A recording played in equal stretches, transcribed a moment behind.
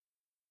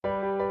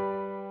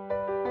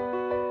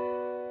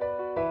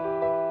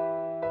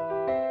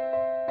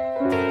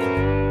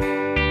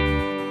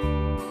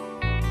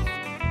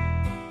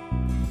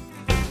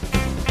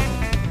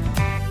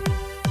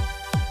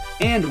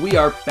And we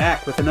are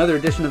back with another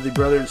edition of the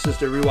Brother and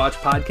Sister Rewatch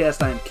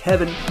Podcast. I am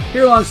Kevin,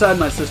 here alongside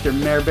my sister,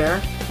 Mare Bear.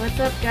 What's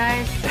up,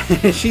 guys?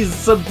 She's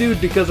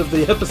subdued because of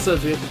the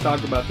episodes we have to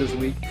talk about this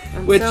week.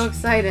 I'm so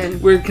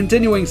excited. We're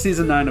continuing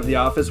Season 9 of The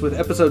Office with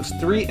episodes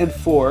 3 and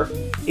 4,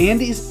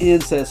 Andy's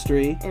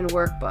Ancestry, and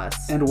Work Bus.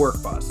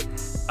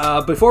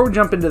 Before we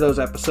jump into those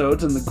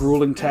episodes and the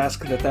grueling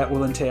task that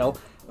will entail,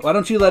 why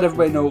don't you let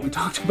everybody know what we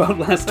talked about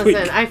last week?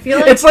 I feel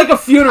like it's like a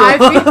funeral.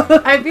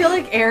 I feel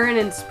like Erin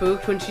in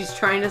Spooked when she's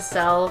trying to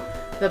sell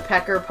the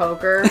Pecker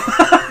Poker.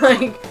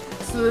 Like,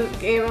 it's the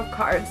game of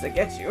cards that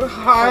gets you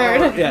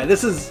hard. Yeah,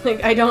 this is...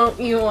 Like, I don't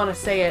even want to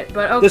say it,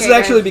 but okay. This is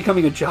actually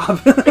becoming a job.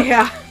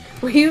 Yeah.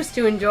 We used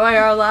to enjoy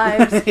our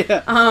lives.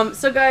 Yeah.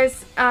 So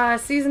guys,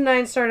 Season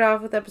 9 started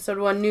off with episode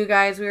 1. New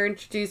guys, we were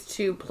introduced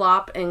to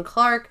Plop and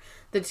Clark,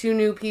 the two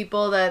new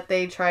people that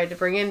they tried to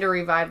bring in to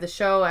revive the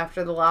show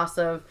after the loss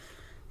of...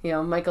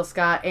 Michael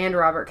Scott and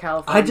Robert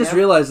California. I just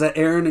realized that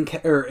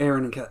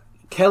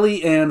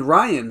Kelly and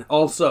Ryan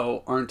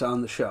also aren't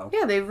on the show.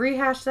 Yeah, they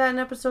rehashed that in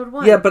episode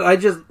 1. Yeah, but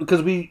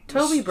Toby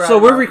brought So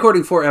it we're up.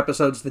 recording 4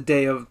 episodes the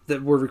day of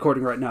that we're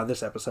recording right now.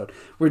 This episode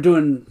we're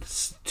doing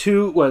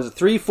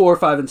 3, 4,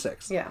 5, and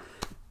 6. Yeah.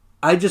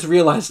 I just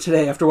realized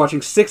today, after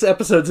watching 6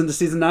 episodes into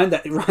season 9,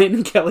 that Ryan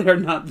and Kelly are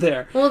not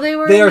there. Well, they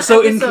were in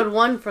episode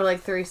 1 for like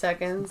 3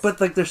 seconds. But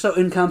they're so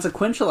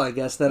inconsequential, I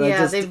guess, that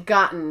they've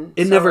gotten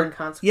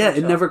inconsequential. Yeah,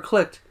 it never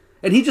clicked.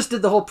 And he just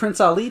did the whole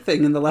Prince Ali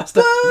thing in the last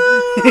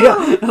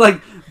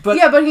episode.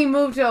 But he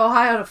moved to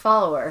Ohio to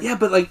follow her. Yeah,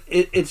 but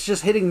it's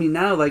just hitting me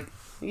now,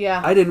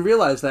 yeah. I didn't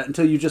realize that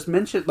until you just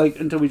mentioned,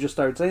 until we just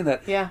started saying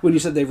that. Yeah. When you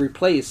said they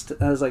replaced,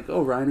 I was like,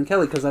 oh, Ryan and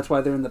Kelly, because that's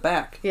why they're in the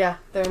back. Yeah,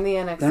 they're in the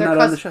annex. They're not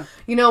on the show.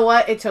 You know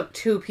what? It took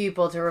 2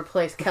 people to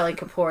replace Kelly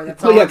Kapoor.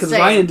 That's all I'm saying. because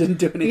Ryan didn't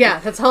do anything. Yeah,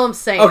 that's all I'm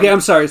saying. Okay,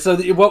 I'm sorry. So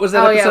what was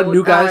that episode?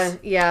 New guys?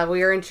 Yeah, we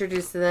were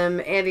introduced to them.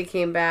 Andy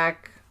came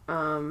back.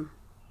 Cool.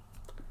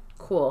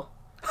 All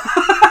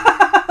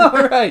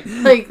right.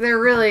 They're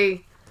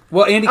really...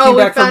 Well, Andy came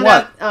back from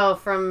what?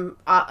 From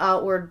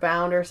Outward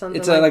Bound or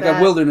something. It's like a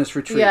wilderness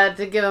retreat. Yeah,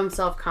 to give him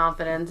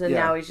self-confidence, and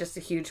now he's just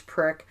a huge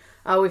prick.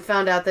 We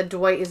found out that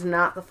Dwight is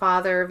not the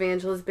father of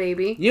Angela's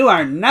baby. You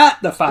are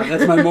not the father.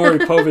 That's my Maury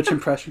Povich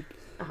impression.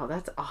 Oh,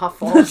 that's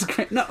awful. That's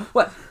great. No,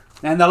 what?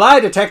 And the lie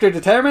detector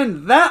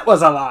determined that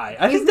was a lie.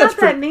 He's not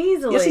that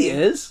nasally. Yes, he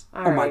is.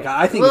 All my right. God,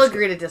 I think we'll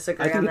agree to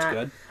disagree on that. I think it's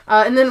good.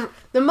 And then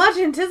the much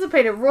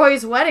anticipated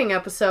Roy's wedding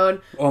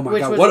episode,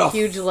 which was a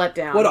huge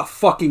letdown. What a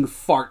fucking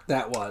fart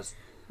that was.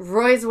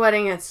 Roy's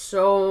wedding had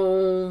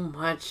so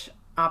much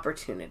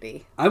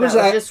opportunity. I was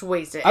just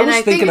wasted. I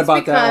was thinking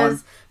about that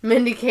one.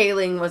 Mindy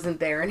Kaling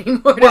wasn't there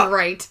anymore to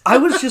write. I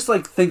was just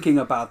thinking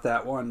about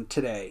that one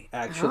today,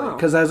 actually,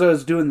 because as I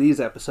was doing these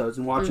episodes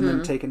and watching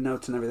them, taking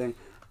notes and everything,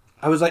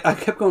 I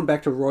kept going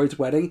back to Roy's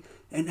wedding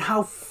and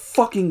how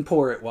fucking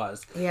poor it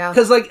was. Yeah.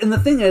 Because and the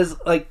thing is,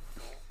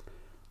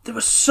 there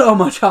was so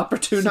much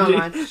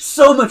opportunity,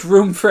 so much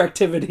room for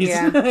activities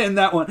in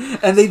that one,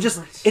 and it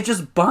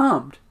just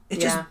bombed.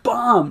 It just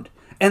bombed.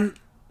 And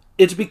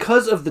it's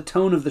because of the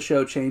tone of the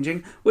show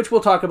changing, which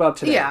we'll talk about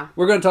today. Yeah.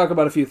 We're going to talk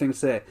about a few things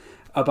today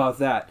about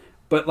that.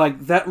 But,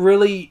 that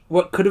really,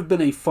 what could have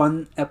been a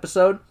fun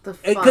episode.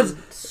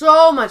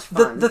 So much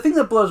fun. The thing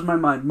that blows my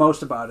mind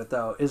most about it,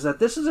 though, is that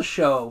this is a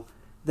show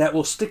that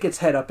will stick its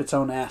head up its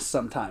own ass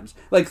sometimes.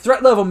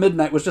 Threat Level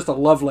Midnight was just a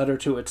love letter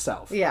to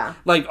itself. Yeah.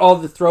 All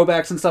the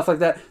throwbacks and stuff like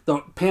that. The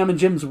Pam and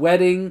Jim's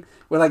wedding,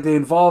 where, they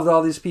involved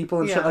all these people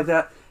and shit like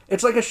that.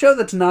 It's a show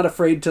that's not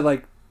afraid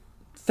to,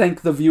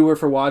 thank the viewer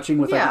for watching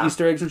with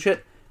Easter eggs and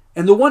shit.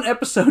 And the one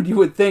episode you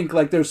would think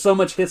there's so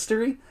much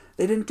history,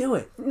 they didn't do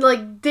it.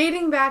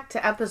 Dating back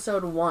to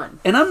episode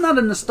 1. And I'm not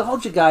a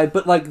nostalgia guy,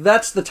 but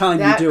that's the time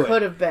you do it. That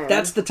could have been.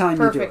 That's the time you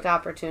do it. Perfect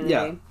opportunity.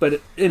 Yeah,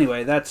 but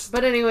anyway,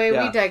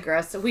 we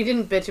digress. We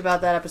didn't bitch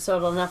about that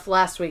episode enough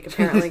last week,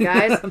 apparently,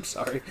 guys. I'm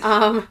sorry.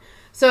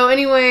 So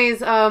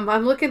anyways,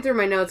 I'm looking through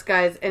my notes,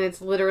 guys, and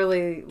it's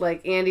literally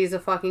Andy's a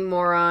fucking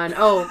moron.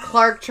 Oh,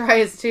 Clark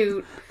tries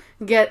to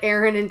get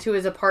Erin into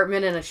his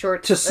apartment in a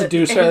short... To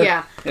seduce her.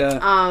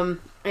 Yeah.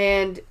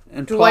 And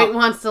Dwight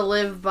wants to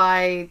live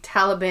by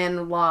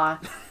Taliban law,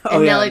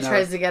 and Nellie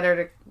tries to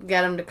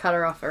get him to cut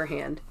her off her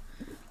hand.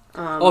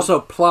 Also,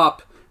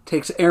 Plop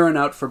takes Erin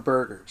out for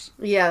burgers.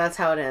 Yeah, that's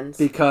how it ends.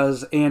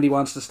 Because Andy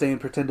wants to stay and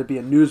pretend to be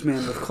a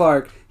newsman with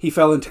Clark. He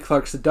fell into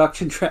Clark's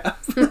seduction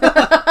trap.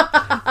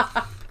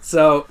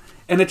 So,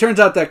 and it turns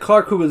out that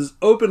Clark, who was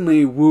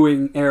openly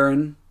wooing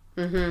Erin,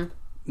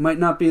 might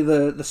not be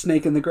the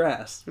snake in the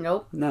grass.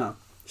 Nope. No.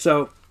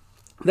 So,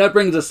 that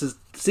brings us to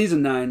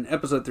Season 9,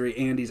 Episode 3,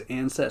 Andy's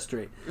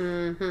Ancestry.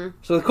 Mm-hmm.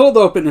 So the cold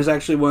open is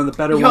actually one of the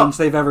better ones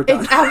they've ever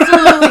done. It's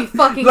absolutely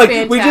fucking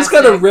fantastic. We just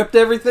kind of ripped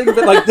everything,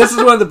 but this is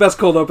one of the best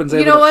cold opens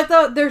they've ever done. You know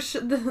what,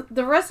 though?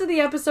 The rest of the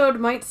episode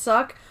might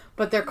suck,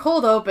 but their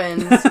cold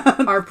opens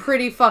are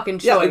pretty fucking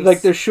choice. Yeah,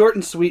 they're short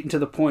and sweet and to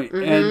the point.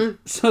 Mm-hmm. And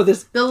so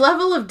the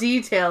level of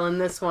detail in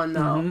this one,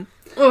 though.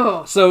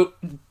 Mm-hmm. So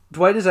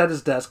Dwight is at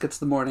his desk. It's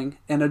the morning,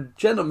 and a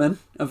gentleman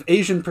of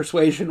Asian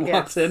persuasion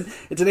walks in.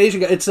 It's an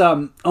Asian guy. It's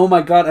oh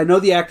my god, I know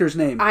the actor's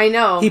name. I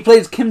know. He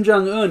plays Kim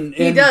Jong Un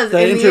in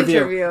the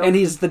interview, and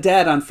he's the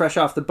dad on Fresh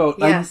Off the Boat.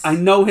 Yes. I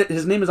know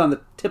his name is on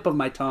the tip of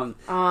my tongue,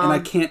 and I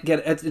can't get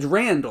it. It's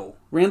Randall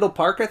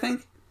Park, I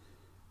think.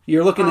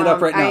 You're looking it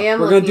up right now.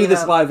 We're gonna do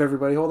this live,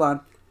 everybody. Hold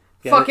on.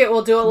 Fuck it,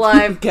 we'll do it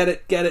live. Get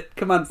it.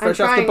 Come on, Fresh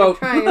Off the Boat.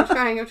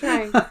 I'm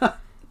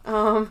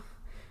trying.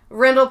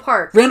 Randall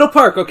Park. Randall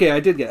Park. Okay, I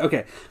did get it.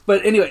 Okay.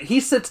 But anyway,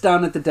 he sits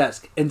down at the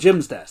desk, at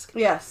Jim's desk.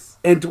 Yes.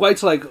 And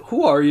Dwight's like,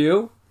 who are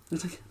you?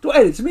 He's like,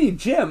 Dwight, it's me,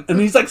 Jim.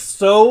 And he's like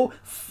so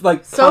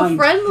kind,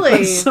 friendly.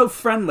 Like, so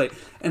friendly.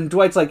 And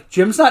Dwight's like,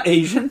 Jim's not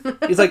Asian.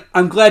 He's like,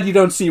 I'm glad you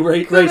don't see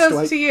race,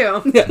 Dwight. To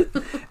you. Yeah.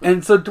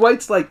 And so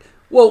Dwight's like,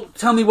 well,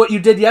 tell me what you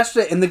did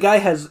yesterday. And the guy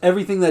has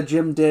everything that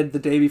Jim did the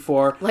day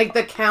before. Like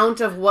the count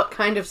of what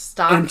kind of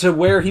stock. And to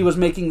where he was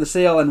making the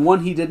sale, and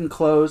one he didn't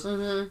close.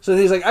 Mm-hmm. So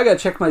he's like, I gotta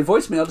check my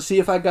voicemail to see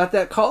if I got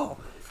that call.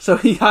 So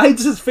he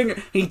hides his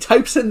finger. He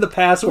types in the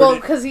password. Well,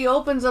 because he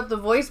opens up the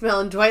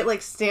voicemail, and Dwight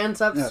like stands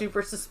up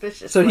super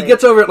suspiciously. So he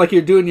gets over it like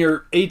you're doing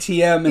your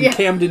ATM in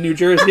Camden, New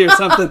Jersey or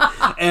something.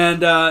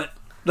 And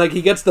like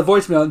he gets the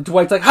voicemail, and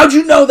Dwight's like, how'd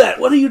you know that?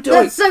 What are you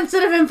doing? That's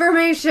sensitive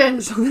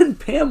information. So then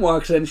Pam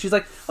walks in, and she's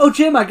like, oh,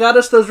 Jim, I got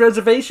us those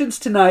reservations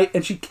tonight.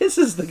 And she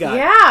kisses the guy.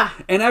 Yeah.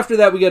 And after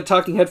that, we get a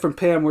talking head from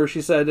Pam where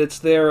she said it's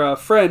their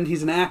friend.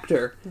 He's an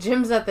actor.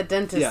 Jim's at the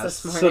dentist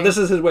this morning. So this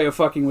is his way of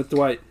fucking with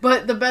Dwight.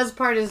 But the best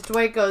part is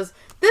Dwight goes,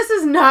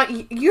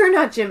 you're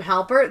not Jim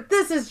Halpert.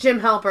 This is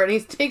Jim Halpert. And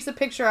he takes a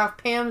picture off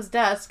Pam's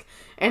desk.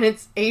 And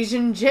it's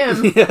Asian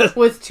Jim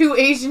with two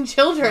Asian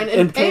children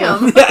and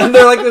Pam. Yeah, and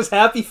they're like this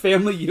happy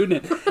family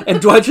unit.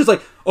 And Dwight's just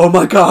like, oh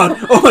my god.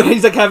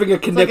 He's like having a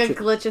connection. It's like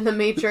a glitch in the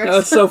Matrix.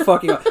 That's so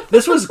fucking awesome.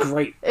 This was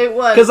great. It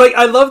was. Because like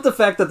I love the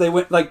fact that they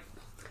went like...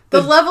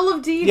 The level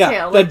of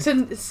detail.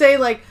 To say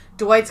like,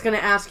 Dwight's going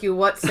to ask you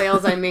what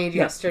sales I made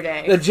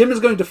yesterday. That Jim is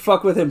going to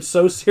fuck with him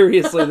so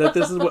seriously that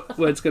this is what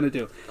it's going to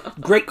do.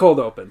 Great cold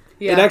open.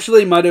 Yeah. It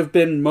actually might have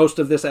been most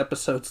of this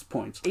episode's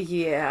points.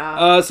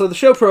 Yeah. So the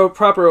show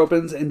proper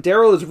opens, and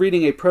Daryl is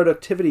reading a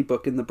productivity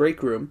book in the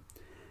break room.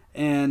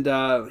 And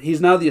he's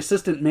now the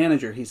assistant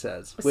manager, he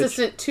says.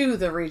 Assistant to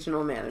the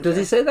regional manager. Does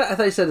he say that? I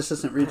thought he said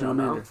assistant regional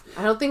manager.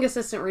 I don't think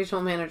assistant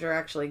regional manager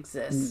actually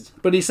exists.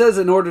 But he says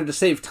in order to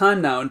save time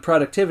now in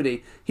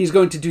productivity, he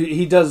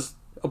does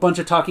a bunch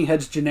of talking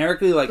heads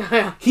generically, like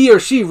he or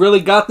she really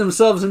got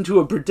themselves into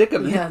a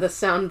predicament. Yeah, the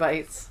sound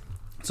bites.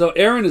 So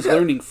Aaron is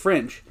learning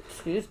French.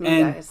 Excuse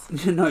me,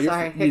 guys. No,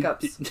 sorry,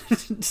 hiccups.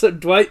 So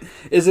Dwight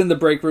is in the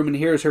break room and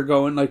hears her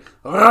going like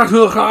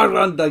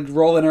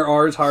rolling her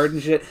R's hard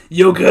and shit.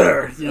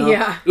 Yogur,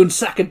 un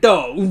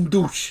sacado, un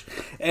douche,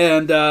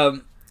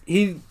 and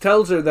he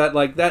tells her that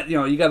like that,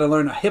 you got to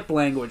learn a hip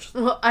language.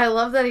 Well, I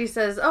love that he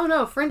says, "Oh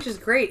no, French is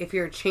great if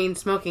you're a chain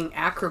smoking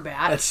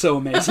acrobat." That's so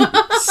amazing.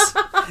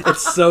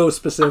 It's so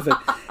specific,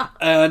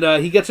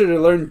 and he gets her to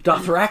learn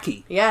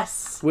Dothraki.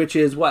 Yes, which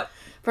is what.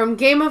 From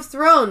Game of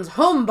Thrones,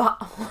 home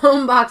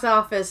box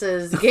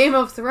offices, Game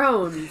of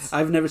Thrones.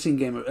 I've never seen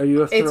Game of... Are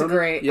you a Thrones? It's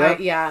great.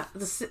 Yeah.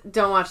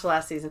 Don't watch the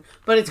last season,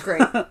 but it's great.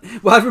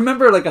 Well, I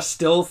remember like a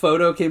still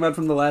photo came out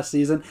from the last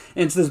season,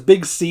 and it's this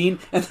big scene,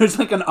 and there's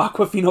like an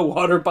Aquafina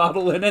water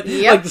bottle in it.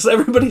 Yep. Like just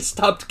everybody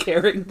stopped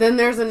caring. Then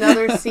there's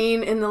another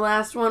scene in the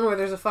last one where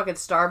there's a fucking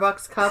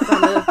Starbucks cup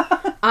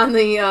on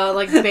the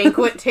like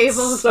banquet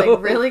table. It's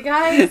like, really,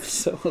 guys? It's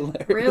so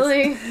hilarious.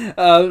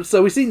 Really?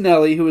 So we see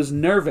Nellie, who is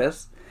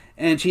nervous.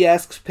 And she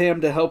asks Pam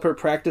to help her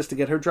practice to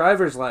get her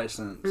driver's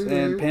license. Mm-hmm.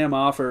 And Pam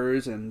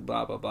offers and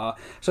blah, blah, blah.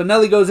 So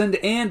Nellie goes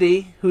into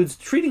Andy, who's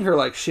treating her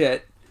like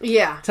shit.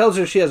 Yeah. Tells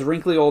her she has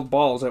wrinkly old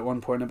balls at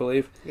one point, I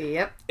believe.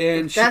 Yep.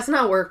 And that's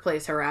not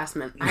workplace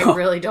harassment. No. I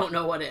really don't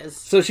know what is.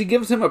 So she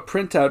gives him a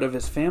printout of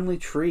his family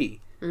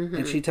tree. Mm-hmm.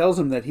 And she tells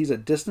him that he's a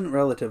distant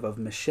relative of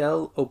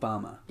Michelle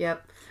Obama.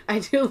 Yep. I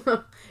do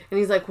love... And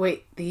he's like,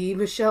 wait, the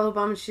Michelle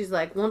Obama? She's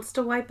like, wants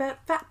to wipe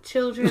out fat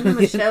children,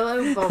 Michelle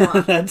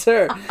Obama. That's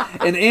her.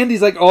 And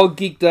Andy's like all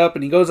geeked up,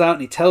 and he goes out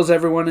and he tells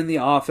everyone in the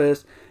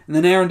office. And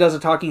then Aaron does a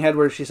talking head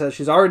where she says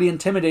she's already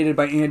intimidated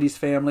by Andy's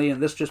family,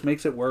 and this just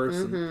makes it worse,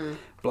 and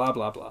blah,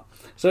 blah, blah.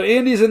 So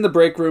Andy's in the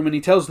break room, and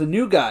he tells the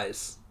new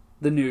guys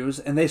the news,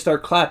 and they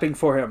start clapping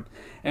for him.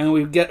 And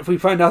we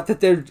find out that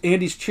they're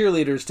Andy's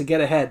cheerleaders to get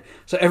ahead.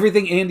 So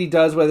everything Andy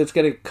does, whether it's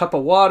getting a cup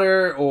of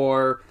water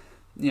or...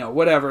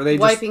 whatever.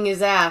 Wiping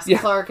his ass. Yeah.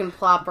 Clark and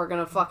Plop are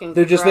going to fucking...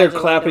 They're just there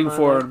clapping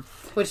for him.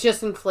 Which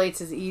just inflates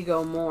his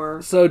ego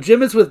more. So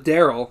Jim is with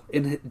Daryl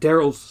in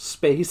Daryl's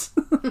space.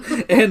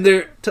 And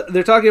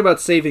they're talking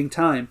about saving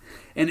time.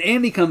 And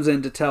Andy comes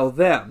in to tell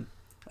them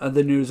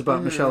the news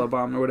about Michelle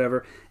Obama or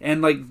whatever.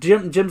 And like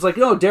Jim's like,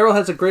 no, Daryl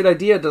has a great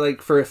idea to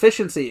for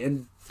efficiency.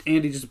 And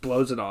Andy just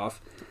blows it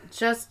off.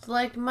 Just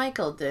like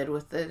Michael did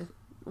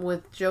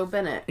with Joe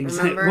Bennett.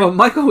 Exactly. Remember? Well,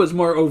 Michael was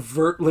more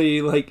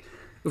overtly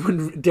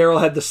when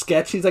Daryl had the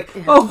sketch, he's like,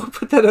 oh, we'll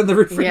put that on the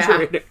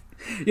refrigerator.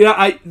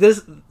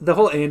 The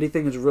whole Andy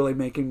thing is really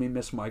making me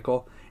miss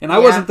Michael. And I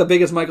wasn't the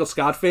biggest Michael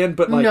Scott fan,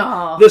 but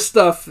this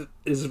stuff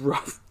is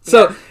rough.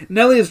 So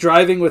Nellie is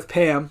driving with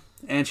Pam,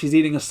 and she's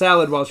eating a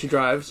salad while she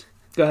drives.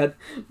 Go ahead.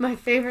 My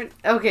favorite...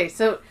 Okay,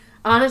 so...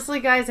 Honestly,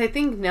 guys, I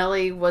think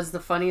Nellie was the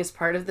funniest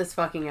part of this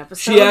fucking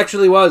episode. She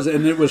actually was,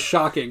 and it was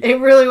shocking.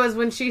 It really was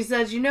when she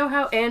says, you know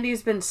how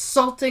Andy's been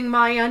salting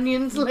my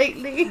onions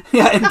lately?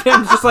 Yeah, and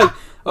Pam's just like,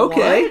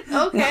 okay.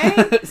 What?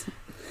 Okay.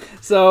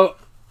 So,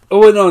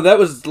 no, that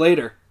was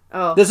later.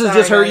 Oh, this is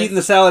just her eating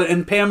the salad,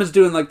 and Pam is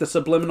doing like the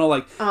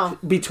subliminal,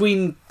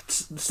 between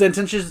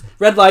sentences,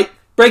 red light,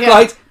 brake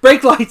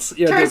lights.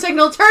 Yeah, turn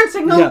signal.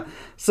 Yeah.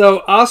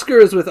 So Oscar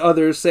is with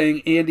others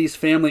saying Andy's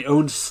family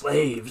owned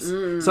slaves.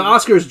 So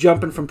Oscar is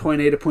jumping from point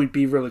A to point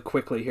B really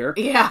quickly here.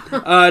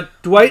 Yeah.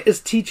 Dwight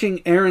is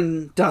teaching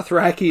Aaron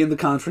Dothraki in the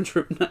conference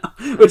room now,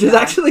 which is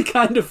actually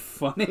kind of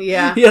funny.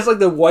 Yeah. He has like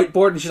the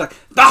whiteboard and she's like,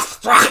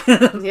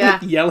 Dothraki!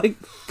 Yeah. Yelling.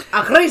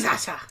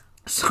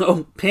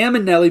 So Pam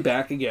and Nellie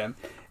back again.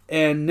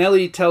 And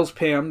Nellie tells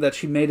Pam that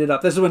she made it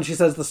up. This is when she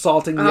says the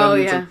salting the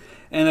onions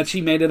and that she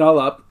made it all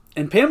up.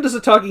 And Pam does a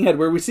talking head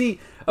where we see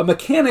a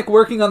mechanic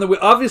working on the wheel.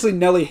 Obviously,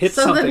 Nellie hits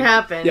something. Something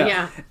happened,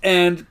 yeah.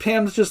 And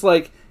Pam's just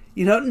like,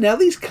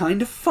 Nellie's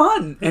kind of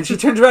fun. And she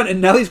turns around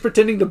and Nellie's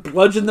pretending to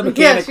bludgeon the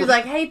mechanic. Yeah, she's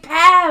like, hey,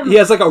 Pam! He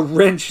has like a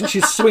wrench and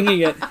she's swinging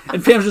it.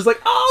 And Pam's just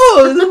like,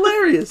 oh, it's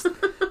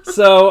hilarious.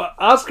 So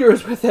Oscar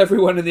is with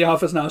everyone in the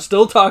office now,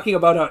 still talking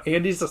about how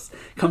Andy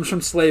comes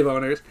from slave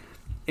owners.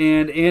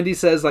 And Andy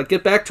says, like,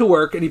 get back to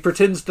work. And he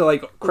pretends to,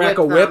 like, crack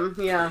a whip.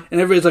 Yeah.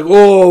 And everybody's like,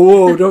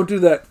 whoa, don't do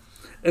that.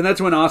 And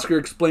that's when Oscar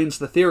explains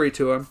the theory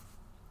to him.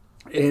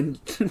 And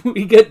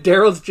we get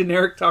Daryl's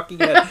generic talking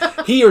head.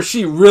 He or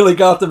she really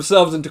got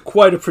themselves into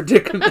quite a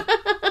predicament.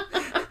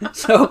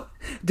 So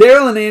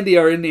Daryl and Andy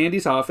are in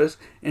Andy's office,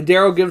 and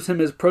Daryl gives him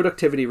his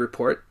productivity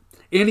report.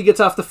 Andy gets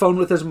off the phone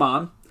with his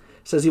mom,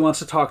 says he wants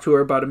to talk to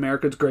her about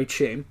America's great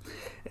shame.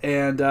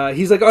 And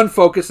he's like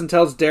unfocused and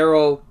tells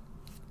Daryl...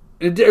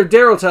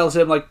 Daryl tells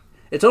him, like,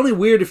 it's only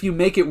weird if you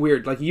make it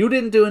weird. Like, you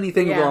didn't do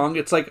anything wrong.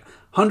 It's like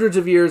hundreds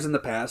of years in the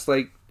past.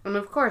 Like... And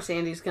of course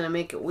Andy's going to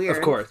make it weird.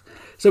 Of course.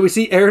 So we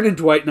see Aaron and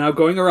Dwight now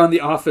going around the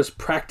office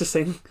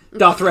practicing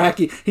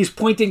Dothraki. He's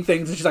pointing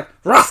things and she's like,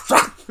 ruff,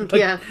 ruff,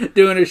 like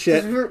doing her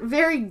shit. It's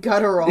very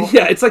guttural.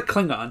 Yeah, it's like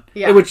Klingon,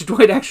 which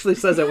Dwight actually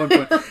says at one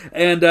point.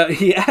 And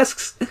he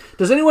asks,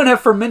 does anyone have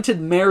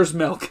fermented mare's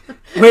milk?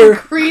 Where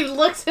Creed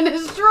looks in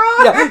his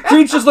drawer. Yeah,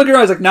 Creed's just looking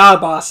around. He's like, nah,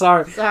 boss,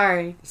 sorry.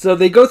 Sorry. So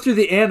they go through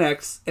the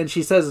annex and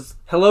she says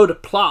hello to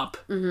Plop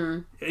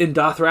in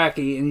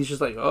Dothraki. And he's just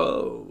like,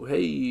 oh,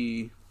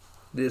 hey...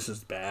 This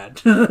is bad.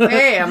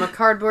 Hey, I'm a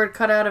cardboard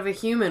cutout of a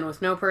human with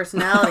no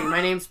personality.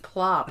 My name's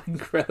Plop.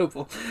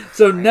 Incredible.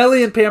 So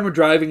Nellie and Pam are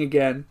driving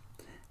again,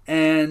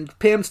 and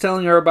Pam's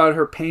telling her about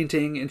her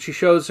painting, and she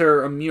shows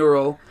her a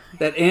mural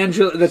that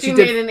she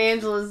made did in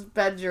Angela's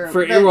bedroom,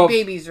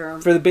 baby's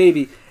room, for the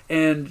baby.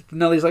 And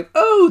Nellie's like,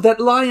 oh, that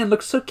lion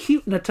looks so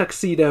cute in a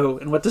tuxedo.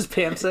 And what does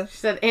Pam say? She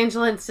said,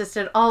 Angela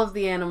insisted all of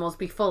the animals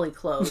be fully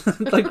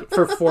clothed. Like,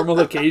 for formal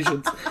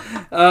occasions.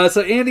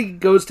 So Andy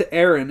goes to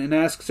Erin and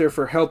asks her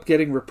for help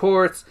getting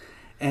reports.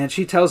 And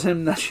she tells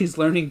him that she's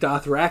learning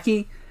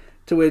Dothraki.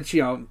 To which,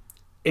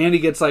 Andy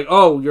gets like,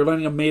 oh, you're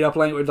learning a made-up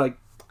language. Like,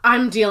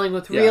 I'm dealing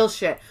with real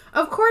shit.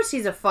 Of course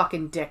he's a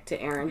fucking dick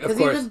to Erin. Because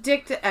he's a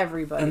dick to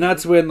everybody. And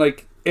that's when,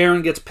 like,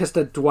 Erin gets pissed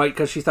at Dwight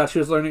because she thought she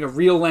was learning a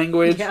real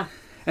language. Yeah.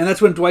 And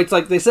that's when Dwight's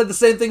like, they said the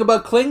same thing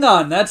about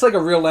Klingon. That's like a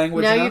real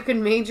language. Now you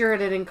can major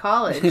at it in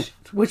college.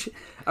 Which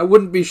I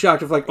wouldn't be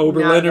shocked if like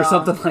Oberlin or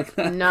something like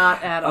that.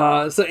 Not at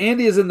all. So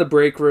Andy is in the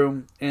break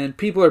room and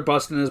people are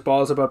busting his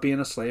balls about being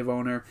a slave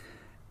owner.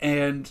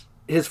 And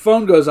his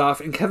phone goes off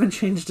and Kevin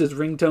changed his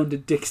ringtone to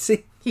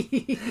Dixie.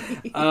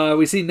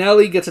 We see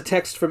Nellie gets a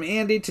text from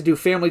Andy to do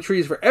family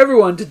trees for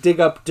everyone to dig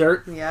up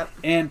dirt. Yep.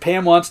 And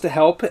Pam wants to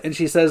help and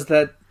she says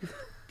that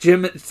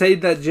Jim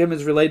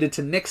is related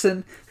to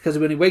Nixon because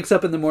when he wakes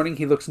up in the morning,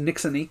 he looks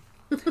Nixon-y.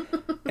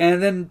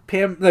 And then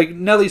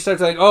Nellie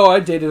starts like, oh, I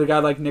dated a guy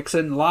like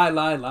Nixon. Lie.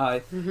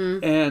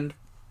 Mm-hmm. And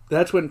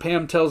that's when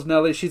Pam tells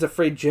Nellie she's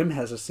afraid Jim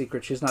has a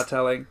secret she's not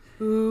telling.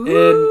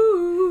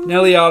 Ooh. And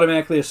Nellie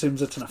automatically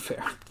assumes it's an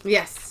affair.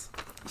 Yes.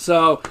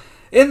 So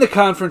in the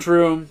conference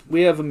room,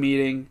 we have a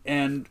meeting,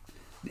 and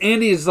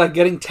Andy is like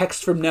getting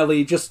texts from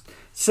Nellie just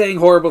saying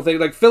horrible things.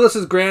 Like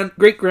Phyllis's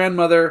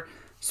great-grandmother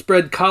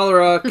spread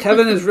cholera.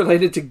 Kevin is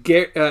related to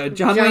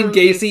John Wayne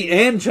Gacy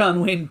and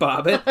John Wayne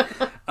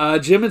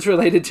Bobbitt. Jim is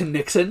related to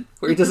Nixon,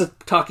 where he does a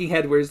talking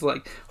head where he's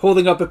like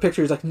holding up a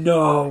picture. He's like,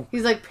 no.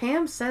 He's like,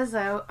 Pam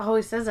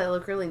always says I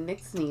look really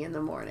Nixon-y in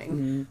the morning.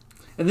 Mm-hmm.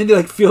 And then he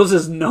like feels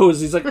his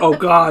nose. He's like, oh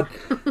God.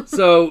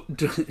 So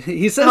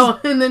he says... Oh,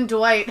 and then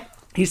Dwight...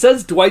 He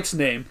says Dwight's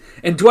name,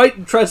 and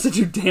Dwight tries to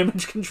do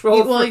damage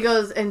control. He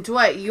goes, and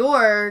Dwight,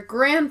 your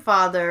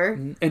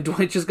grandfather... And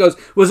Dwight just goes,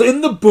 was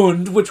in the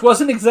Bund, which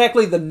wasn't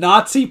exactly the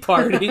Nazi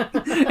party.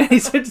 And he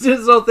says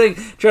this whole thing,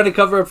 trying to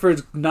cover up for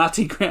his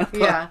Nazi grandpa.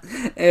 Yeah.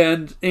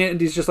 And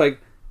he's just like,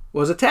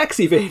 was a tax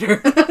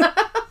evader.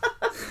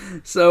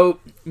 So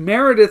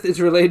Meredith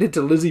is related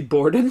to Lizzie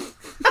Borden.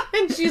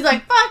 And she's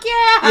like, fuck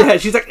yeah! Yeah,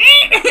 she's like,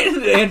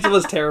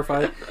 Angela's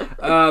terrified.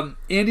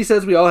 Andy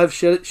says we all have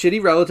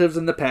shitty relatives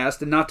in the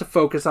past and not to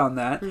focus on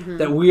that,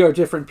 that we are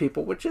different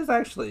people, which is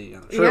actually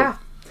true. Yeah.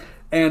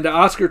 And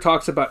Oscar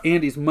talks about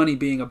Andy's money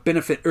being a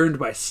benefit earned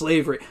by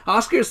slavery.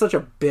 Oscar is such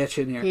a bitch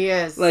in here. He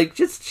is. Like,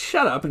 just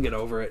shut up and get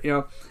over it, you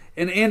know?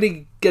 And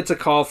Andy gets a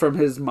call from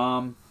his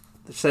mom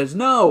that says,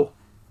 no,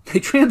 they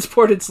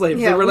transported slaves.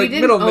 Yeah, they were like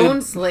we didn't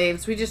own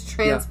slaves. We just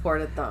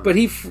transported them. But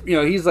he's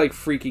like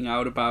freaking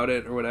out about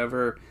it or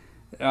whatever,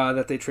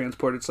 that they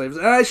transported slaves.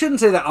 And I shouldn't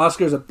say that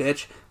Oscar's a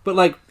bitch, but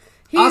like,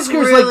 he's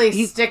Oscar's really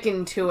like,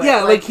 sticking to it.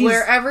 Yeah, like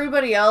where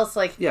everybody else,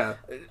 like,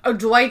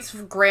 Dwight's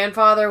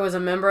grandfather was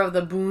a member of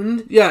the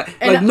Bund. Yeah,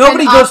 like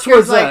nobody goes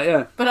towards that.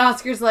 Yeah, but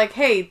Oscar's like,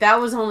 hey, that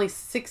was only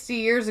 60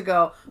 years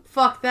ago.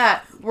 Fuck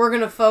that. We're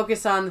gonna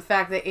focus on the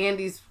fact that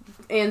Andy's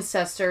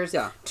ancestors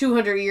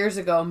 200 years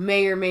ago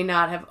may or may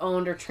not have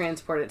owned or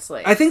transported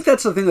slaves. I think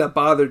that's the thing that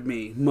bothered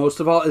me most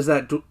of all is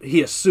that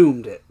he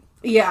assumed it.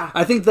 Yeah.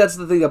 I think that's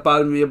the thing that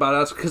bothered me about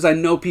us, because I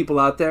know people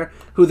out there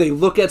who they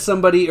look at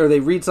somebody or they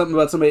read something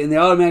about somebody and they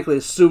automatically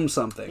assume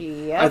something.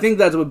 Yep. I think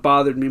that's what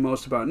bothered me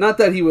most about it. Not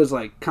that he was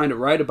like kind of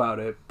right about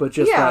it, but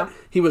just that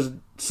he was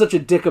such a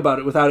dick about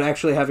it without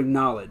actually having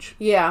knowledge.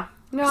 Yeah.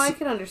 No, I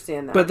can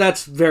understand that. But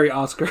that's very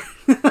Oscar.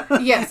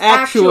 Yes,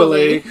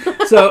 actually.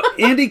 So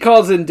Andy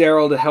calls in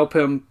Daryl to help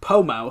him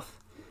po-mouth,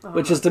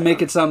 which is to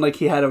make it sound like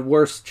he had a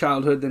worse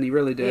childhood than he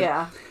really did.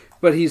 Yeah.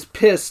 But he's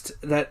pissed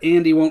that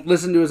Andy won't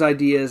listen to his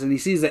ideas, and he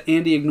sees that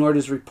Andy ignored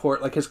his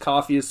report, like his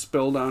coffee is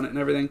spilled on it and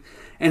everything,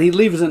 and he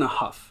leaves in a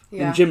huff.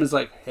 Yeah. And Jim is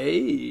like,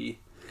 hey.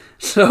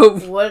 So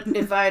what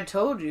if I had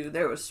told you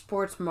there was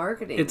sports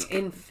marketing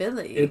in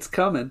Philly? It's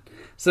coming.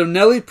 So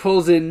Nellie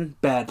pulls in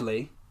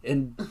badly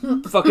and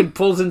fucking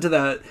pulls into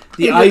the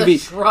ivy.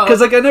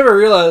 Because, like, I never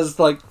realized,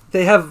 like,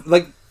 they have,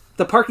 like,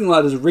 the parking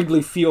lot is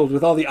Wrigley Field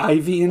with all the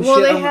ivy and shit.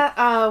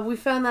 Well, we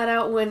found that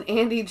out when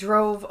Andy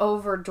drove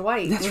over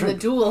Dwight the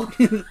duel.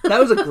 That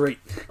was a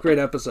great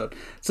episode.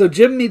 So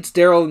Jim meets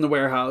Daryl in the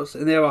warehouse,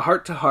 and they have a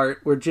heart-to-heart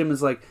where Jim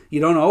is like,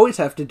 you don't always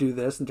have to do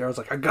this. And Daryl's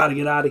like, I gotta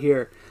get out of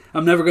here.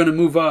 I'm never going to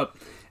move up.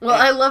 Well,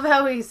 I love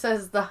how he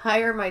says, the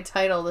higher my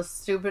title, the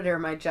stupider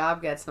my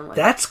job gets. I'm like,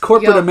 that's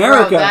corporate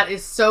America. Bro, that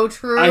is so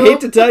true. I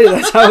hate to tell you,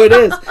 that's how it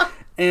is.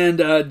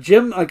 And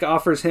Jim, like,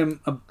 offers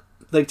him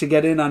to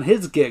get in on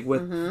his gig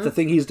with the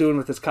thing he's doing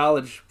with his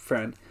college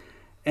friend.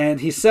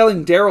 And he's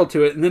selling Daryl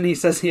to it, and then he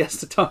says he has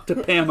to talk to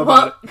Pam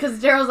about it.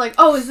 Because Daryl's like,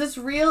 oh, is this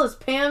real? Is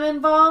Pam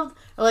involved?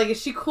 Or, like,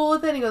 is she cool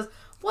with it? And he goes,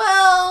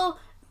 well,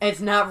 it's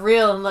not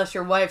real unless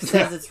your wife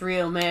says it's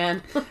real,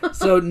 man.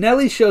 So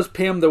Nellie shows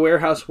Pam the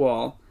warehouse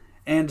wall,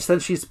 and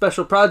since she's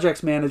special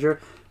projects manager,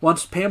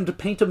 wants Pam to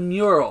paint a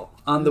mural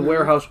on the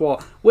warehouse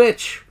wall.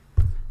 Which,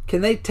 can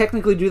they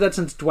technically do that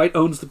since Dwight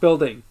owns the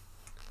building?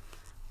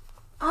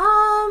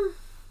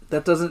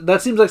 That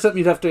seems like something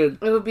you'd have to...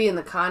 It would be in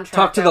the contract.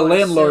 Talk to the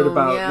landlord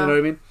about, you know what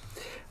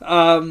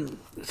I mean?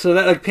 So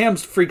that, like,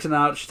 Pam's freaking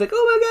out. She's like,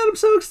 oh my god, I'm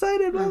so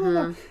excited, blah, blah,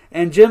 blah.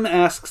 And Jim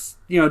asks,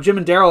 Jim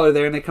and Daryl are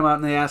there, and they come out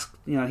and they ask,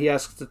 he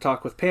asks to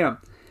talk with Pam.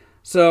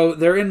 So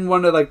they're in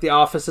one of, like, the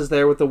offices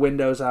there with the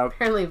windows out.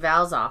 Apparently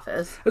Val's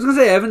office. I was going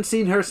to say, I haven't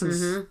seen her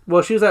since...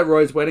 Well, she was at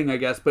Roy's wedding, I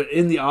guess, but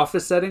in the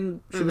office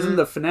setting, she was in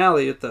the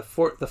finale at the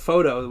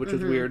photo, which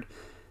was weird.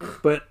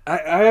 But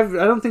I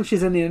don't think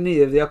she's in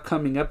any of the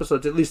upcoming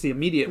episodes, at least the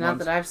immediate ones.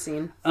 Not that I've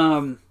seen.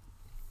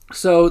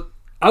 So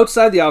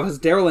outside the office,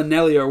 Daryl and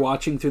Nellie are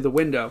watching through the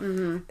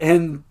window,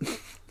 and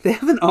they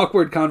have an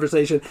awkward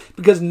conversation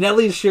because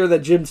Nellie's sure that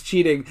Jim's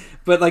cheating,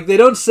 but like they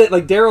don't say,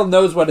 like, Daryl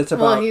knows what it's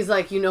about. Well, he's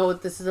like, you know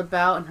what this is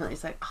about, and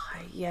Nellie's like,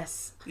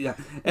 yes. Yeah.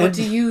 What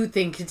do you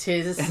think it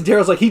is? And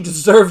Daryl's like, he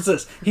deserves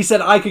this. He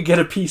said I could get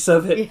a piece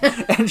of it.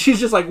 Yeah. And she's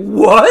just like,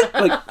 what?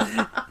 Like,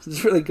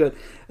 it's really good.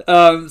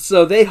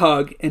 So they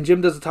hug, and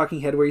Jim does a talking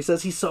head where he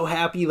says he's so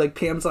happy, like,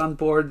 Pam's on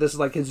board. This is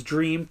like his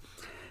dream.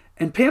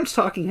 And Pam's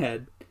talking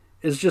head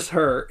is just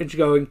her, and she's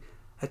going,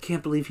 I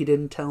can't believe he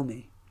didn't tell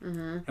me.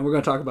 And we're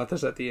going to talk about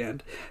this at the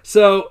end.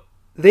 So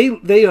they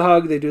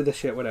hug, they do the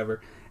shit,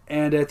 whatever.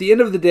 And at the end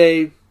of the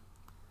day,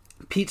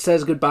 Pete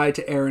says goodbye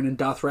to Erin and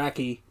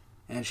Dothraki,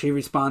 and she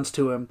responds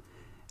to him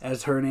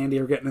as her and Andy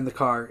are getting in the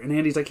car. And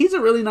Andy's like, he's a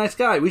really nice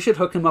guy. We should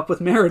hook him up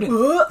with Meredith.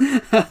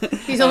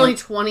 He's only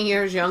 20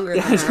 years younger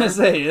than her. I was going to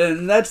say,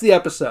 and that's the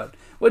episode.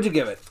 What'd you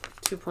give it?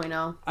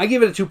 2.0. I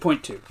give it a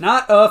 2.2.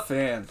 Not a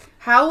fan.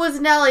 How was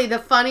Nellie the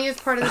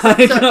funniest part of this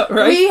episode? I know,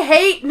 right? We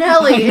hate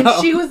Nellie, and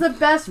she was the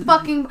best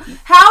fucking...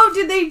 How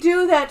did they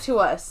do that to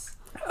us?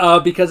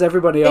 Because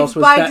everybody else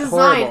was by design.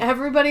 Horrible.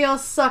 Everybody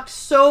else sucked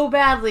so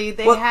badly,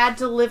 they had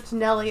to lift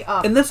Nellie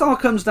up. And this all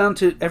comes down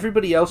to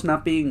everybody else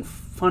not being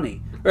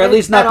funny, or at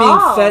least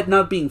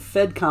not being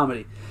fed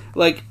comedy.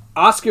 Like,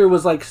 Oscar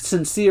was like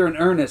sincere and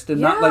earnest, and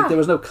not like there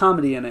was no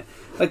comedy in it.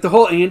 Like the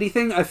whole Andy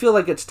thing, I feel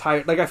like it's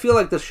tired. Like I feel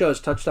like this show has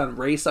touched on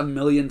race a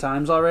million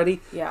times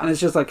already, and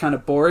it's just like kind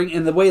of boring.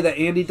 And the way that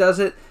Andy does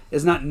it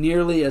is not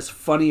nearly as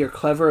funny or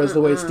clever as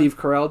the way Steve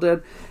Carell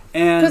did.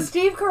 And because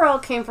Steve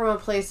Carell came from a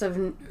place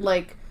of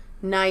like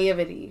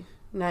naivety.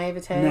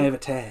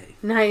 Naivete.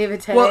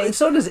 Well,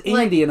 so does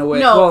Andy in a way.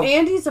 No, well,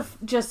 Andy's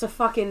just a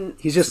fucking...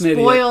 He's just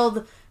spoiled.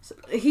 An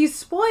idiot. He's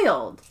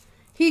spoiled.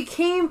 He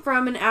came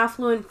from an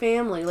affluent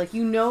family. Like,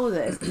 you know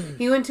this.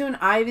 He went to an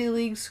Ivy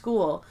League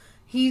school.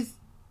 He's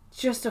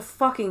just a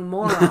fucking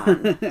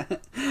moron.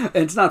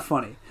 It's not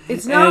funny.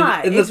 It's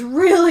not. It's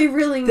really,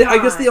 really not. I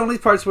guess the only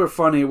parts were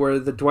funny were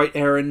the Dwight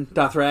Aaron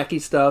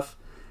Dothraki stuff.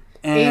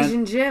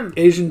 And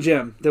Asian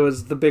Jim. That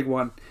was the big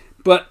one.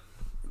 But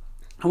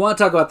I want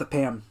to talk about the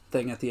Pam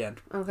thing at the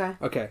end.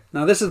 Okay.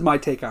 Now, this is my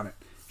take on it.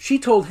 She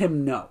told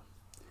him no.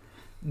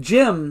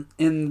 Jim,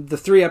 in the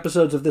 3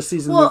 episodes of this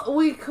season... Well,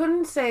 we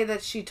couldn't say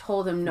that she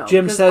told him no.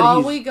 Jim said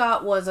all we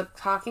got was a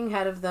talking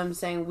head of them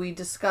saying, we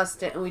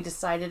discussed it and we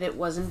decided it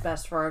wasn't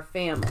best for our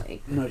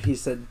family. No, he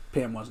said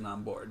Pam wasn't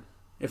on board,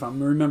 if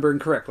I'm remembering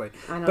correctly.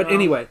 I don't know.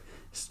 Anyway...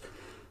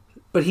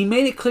 But he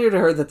made it clear to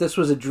her that this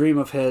was a dream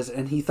of his,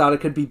 and he thought it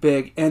could be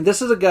big. And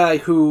this is a guy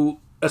who,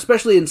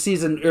 especially in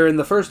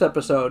the first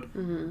episode,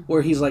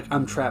 where he's like,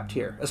 I'm trapped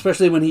here.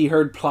 Especially when he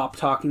heard Plop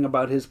talking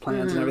about his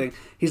plans and everything.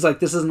 He's like,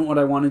 this isn't what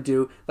I want to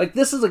do. Like,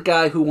 this is a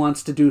guy who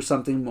wants to do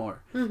something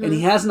more. And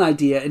he has an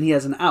idea, and he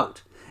has an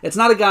out. It's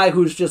not a guy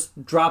who's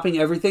just dropping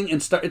everything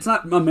and it's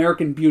not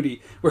American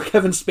Beauty, where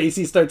Kevin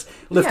Spacey starts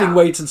lifting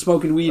weights and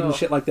smoking weed and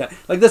shit like that.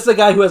 Like, this is a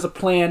guy who has a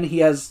plan, he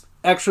has...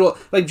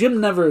 Jim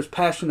never is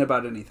passionate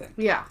about anything.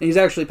 Yeah. And he's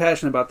actually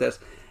passionate about this.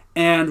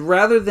 And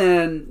rather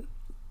than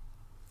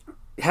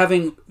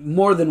having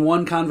more than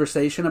one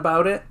conversation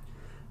about it,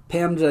 they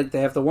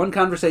have the one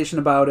conversation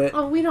about it.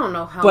 Oh, we don't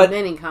know how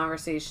many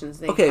conversations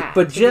they had. Okay,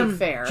 but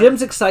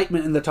Jim's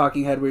excitement in the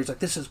talking head where he's like,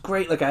 this is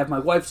great, like I have my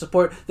wife's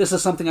support, this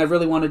is something I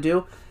really want to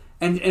do.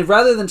 And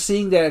rather than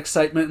seeing that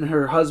excitement in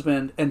her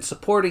husband and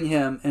supporting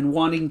him and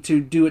wanting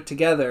to do it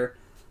together,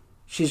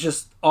 she's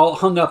just all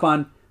hung up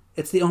on,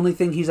 it's the only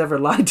thing he's ever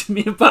lied to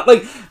me about.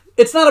 Like,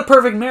 it's not a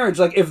perfect marriage.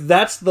 Like, if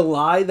that's the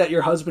lie that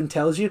your husband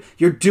tells you,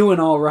 you're doing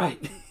all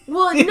right.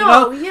 Well,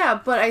 no, yeah,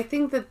 but I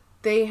think that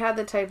they had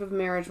the type of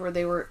marriage where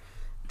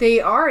they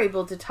are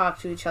able to talk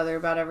to each other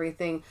about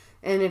everything.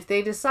 And if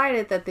they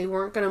decided that they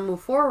weren't going to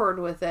move forward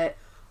with it,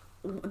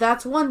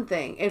 that's one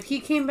thing. If he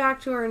came back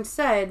to her and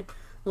said,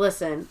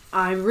 listen,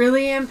 I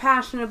really am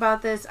passionate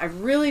about this. I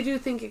really do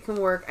think it can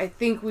work. I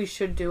think we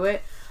should do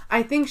it.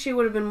 I think she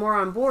would have been more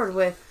on board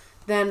with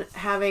than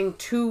having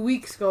 2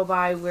 weeks go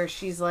by where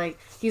he's like,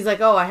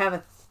 oh, I have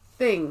a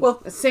thing,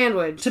 a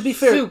sandwich, to be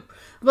fair, soup.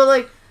 But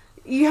like,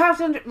 you have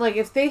to, like,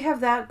 if they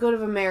have that good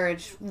of a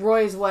marriage,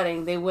 Roy's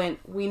wedding,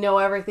 we know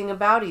everything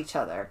about each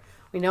other.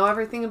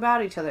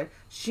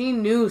 She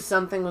knew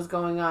something was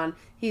going on.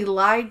 He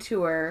lied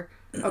to her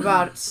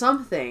about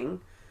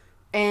something.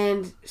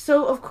 And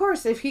so, of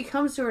course, if he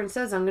comes to her and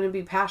says, I'm going to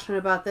be passionate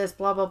about this,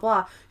 blah, blah,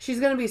 blah,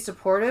 she's going to be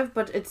supportive,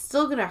 but it's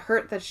still going to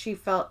hurt that he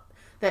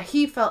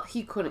felt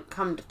he couldn't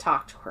come to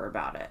talk to her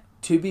about it.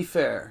 To be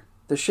fair,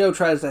 the show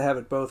tries to have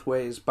it both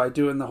ways by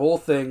doing the whole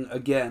thing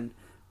again,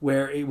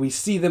 where we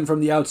see them from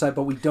the outside,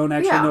 but we don't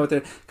actually know what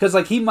they're... Because,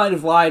 like, he might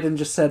have lied and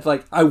just said,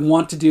 like, I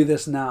want to do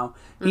this now.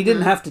 He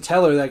didn't have to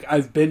tell her, like,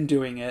 I've been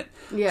doing it.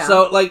 Yeah.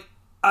 So, like,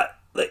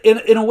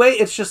 in a way,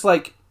 it's just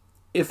like,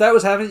 if that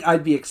was happening,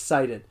 I'd be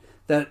excited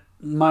that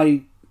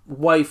my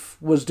wife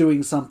was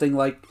doing something,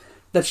 like,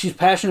 that she's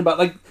passionate about.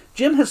 Like,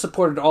 Jim has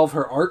supported all of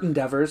her art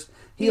endeavors.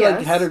 He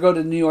like had her go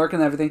to New York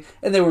and everything,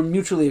 and they were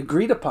mutually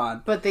agreed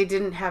upon. But they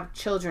didn't have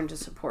children to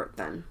support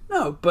then.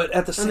 No, but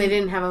at the same... And they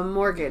didn't have a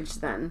mortgage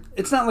then.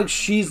 It's not like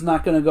she's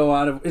not going to go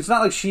out of... It's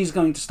not like she's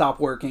going to stop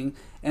working,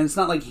 and it's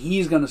not like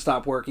he's going to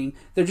stop working.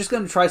 They're just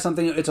going to try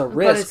something. It's a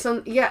risk.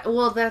 But it's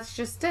well, that's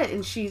just it.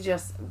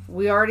 And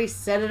we already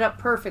set it up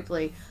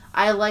perfectly.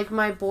 I like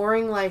my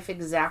boring life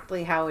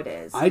exactly how it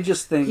is. I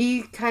just think...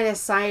 He kind of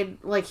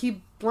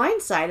he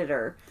blindsided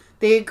her.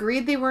 They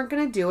agreed they weren't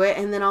going to do it,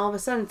 and then all of a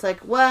sudden it's like,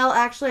 well,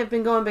 actually I've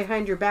been going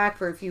behind your back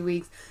for a few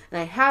weeks,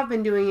 and I have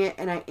been doing it,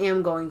 and I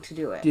am going to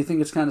do it. Do you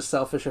think it's kind of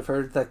selfish of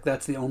her that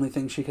that's the only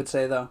thing she could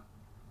say, though?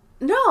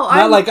 No,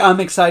 Not like I'm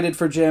excited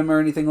for Jim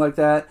or anything like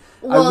that.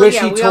 Well, I wish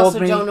he told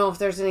me. We also don't know if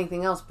there's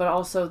anything else, but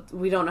also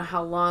we don't know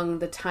how long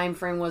the time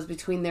frame was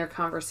between their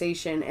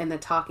conversation and the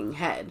talking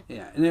head.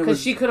 Yeah,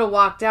 because she could have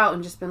walked out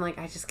and just been like,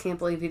 I just can't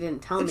believe he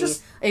didn't tell me.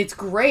 It's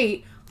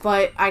great.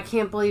 But I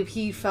can't believe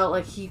he felt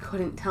like he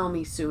couldn't tell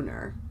me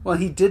sooner. Well,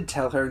 he did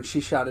tell her, and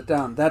she shot it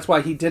down. That's why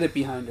he did it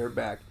behind her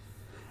back.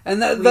 And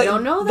we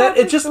don't know that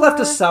it just left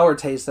a sour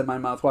taste in my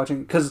mouth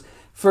watching. Because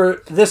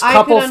for this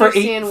couple, I could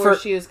understand where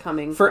she was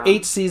coming from. For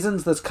 8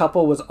 seasons, this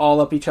couple was all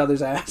up each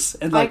other's ass.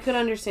 And I could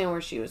understand where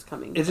she was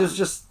coming from. It is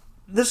just...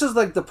 This is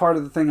like the part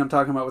of the thing I'm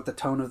talking about with the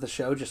tone of the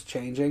show just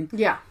changing.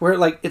 Yeah. Where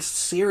like it's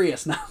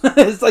serious now.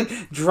 It's like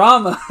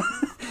drama.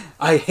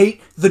 I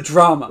hate the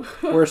drama.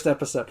 Worst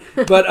episode.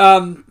 But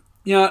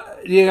you got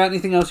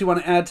anything else you want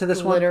to add to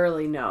this one?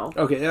 Literally no.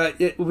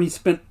 Okay. We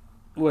spent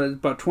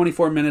about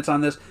 24 minutes on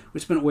this. We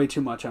spent way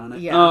too much on it.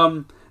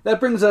 Yeah. That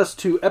brings us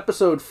to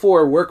episode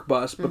 4, Work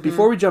Bus. But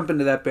before we jump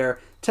into that, Bear,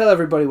 tell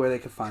everybody where they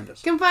can find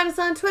us. You can find us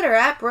on Twitter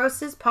at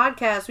Broses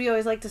Podcast. We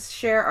always like to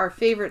share our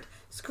favorite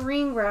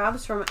screen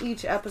grabs from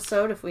each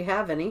episode if we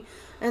have any.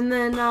 And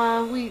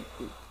then we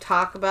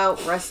talk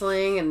about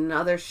wrestling and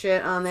other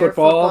shit on there.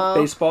 Football.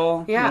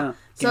 Baseball. Yeah.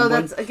 So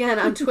that's, again,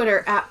 on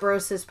Twitter,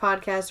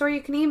 @BrosisPodcast. Or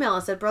you can email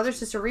us at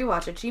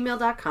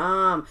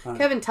brothersisterrewatch@gmail.com.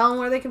 Kevin, tell them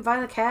where they can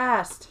find the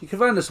cast. You can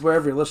find us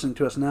wherever you're listening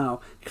to us now.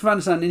 You can find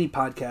us on any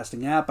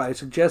podcasting app. I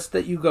suggest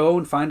that you go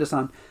and find us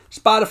on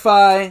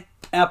Spotify,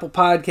 Apple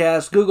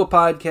Podcasts, Google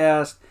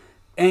Podcasts,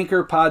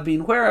 Anchor,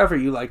 Podbean, wherever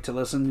you like to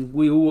listen.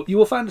 You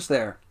will find us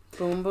there.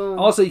 Boom, boom.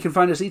 Also, you can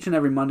find us each and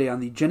every Monday on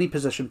the Jenny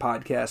Position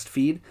podcast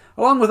feed,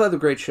 along with other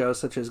great shows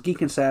such as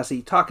Geek and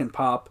Sassy, Talkin'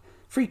 Pop,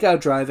 Freak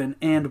Out Drivin',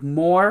 and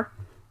more.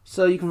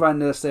 So you can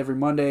find us every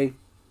Monday.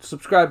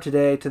 Subscribe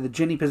today to the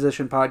Jenny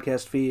Position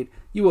podcast feed.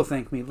 You will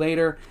thank me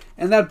later.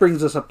 And that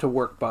brings us up to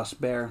Work Bus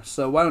Bear.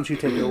 So why don't you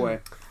take it away?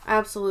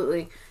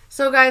 Absolutely.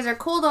 So guys, our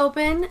cold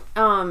open,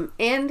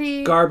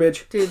 Andy...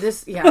 Garbage. Dude,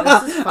 this is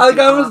fucking I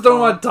almost don't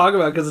want to talk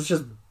about it because it's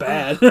just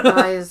bad.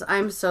 Guys,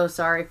 I'm so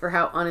sorry for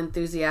how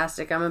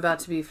unenthusiastic I'm about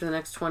to be for the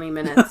next 20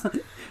 minutes.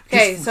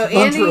 Okay, so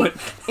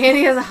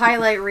Andy has a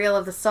highlight reel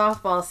of the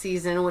softball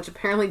season, which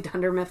apparently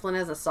Dunder Mifflin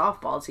has a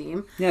softball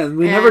team. Yeah,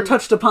 we never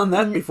touched upon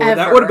that before. Ever.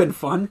 That would have been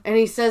fun. And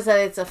he says that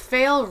it's a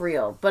fail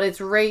reel, but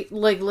it's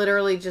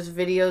literally just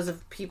videos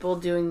of people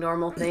doing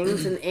normal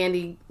things and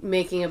Andy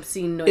making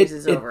obscene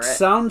noises over it. It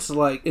sounds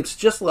like, it's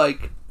just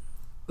like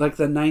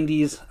the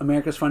 90s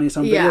America's Funniest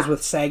Home Videos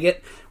with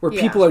Saget, where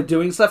people are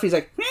doing stuff. He's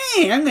like,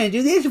 hey, I'm going to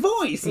do this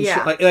voice. And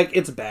shit. Like,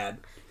 it's bad.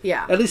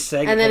 Yeah. At least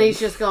Saget. And then he's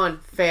just going,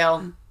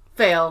 fail.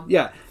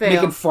 Yeah. Fail.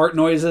 Making fart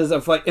noises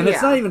of like, and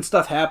it's not even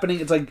stuff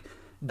happening. It's like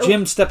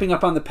Jim stepping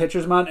up on the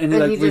pitcher's mound and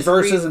he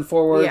reverses and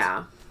forwards.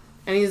 Yeah.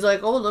 And he's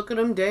like, oh, look at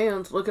him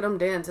dance. Look at him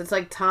dance. It's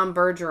like Tom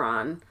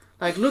Bergeron.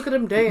 Like, look at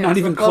him dance. Not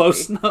even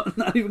close. No,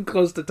 not even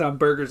close to Tom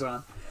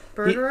Bergeron.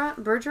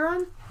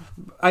 Bergeron?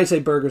 I say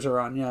burgers are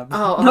on, yeah.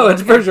 Oh, no,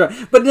 it's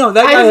Bergeron. But no,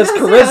 that guy has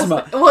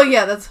charisma. Well,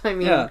 yeah, that's what I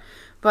mean. Yeah.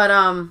 But,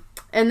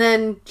 and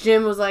then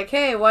Jim was like,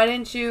 hey, why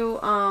didn't you,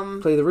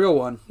 play the real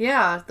one?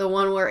 Yeah, the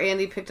one where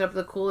Andy picked up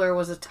the cooler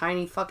was a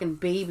tiny fucking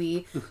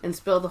baby and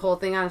spilled the whole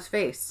thing on his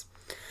face.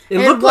 It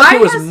looked like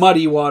it was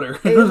muddy water.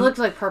 It looked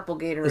like purple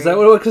Gatorade. Is that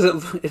what it was?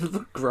 Because it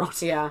looked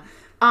gross. Yeah.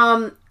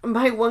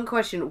 My one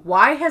question,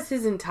 why has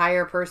his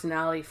entire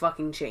personality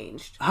fucking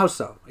changed? How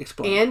so?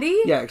 Explain.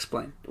 Andy? Yeah,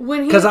 explain.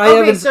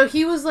 So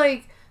he was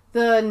like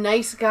the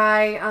nice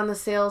guy on the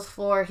sales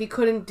floor. He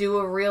couldn't do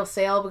a real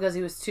sale because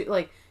he was too,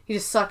 like, he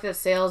just sucked at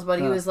sales, but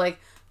he was like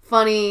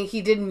funny.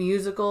 He did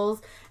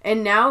musicals.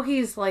 And now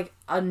he's like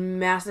a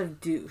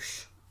massive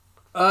douche.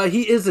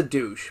 He is a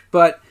douche,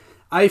 but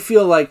I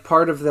feel like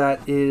part of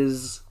that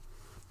is...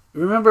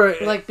 Remember...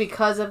 Like,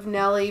 because of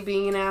Nelly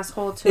being an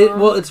asshole to him?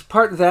 Well, it's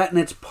part that, and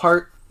it's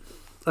part...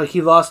 Like,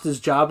 he lost his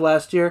job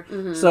last year,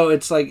 so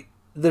it's like,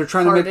 they're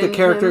trying to make the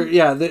character... Him?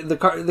 Yeah,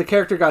 the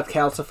character got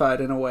calcified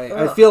in a way.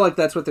 Ugh. I feel like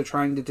that's what they're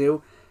trying to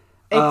do.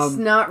 It's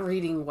not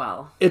reading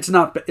well. It's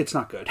not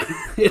good.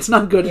 It's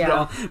not good at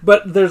all.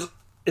 But there's...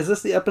 Is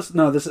this the episode?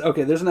 No, this is...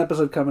 Okay, there's an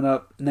episode coming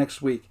up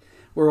next week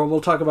where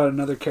we'll talk about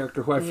another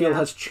character who I feel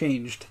has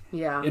changed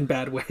in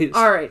bad ways.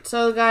 All right,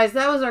 so guys,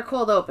 that was our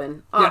cold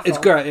open. Awful. Yeah, it's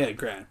great. Yeah,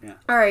 great. Yeah.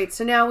 All right,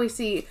 so now we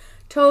see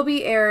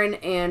Toby, Aaron,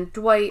 and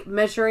Dwight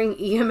measuring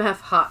EMF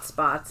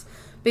hotspots,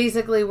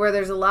 basically where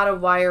there's a lot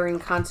of wiring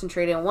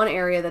concentrated in one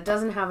area that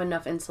doesn't have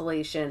enough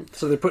insulation.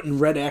 So they're putting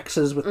red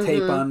X's with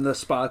tape on the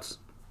spots.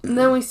 And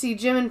then we see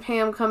Jim and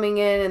Pam coming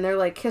in, and they're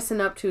like kissing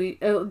up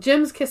to...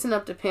 Jim's kissing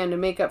up to Pam to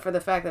make up for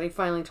the fact that he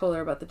finally told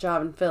her about the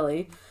job in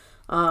Philly.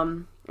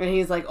 And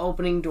he's like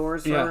opening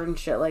doors for her and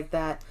shit like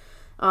that.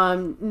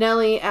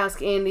 Nelly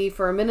asks Andy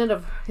for a minute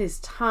of his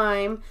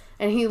time,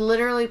 and he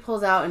literally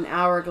pulls out an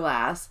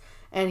hourglass,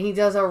 and he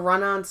does a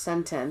run-on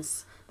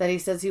sentence that he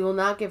says he will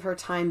not give her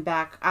time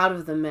back out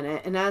of the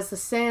minute. And as the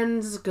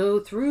sands go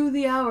through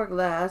the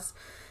hourglass,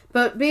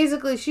 but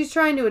basically she's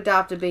trying to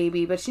adopt a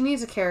baby, but she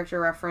needs a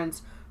character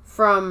reference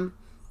from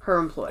her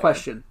employer.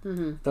 Question.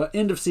 The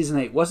end of season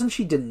 8, wasn't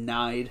she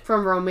denied?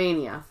 From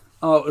Romania.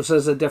 Oh, so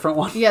it's a different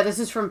one? Yeah, this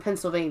is from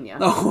Pennsylvania.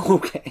 Oh,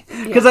 okay.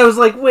 Because I was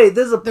like, wait,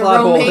 there's a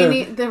plot hole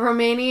here. The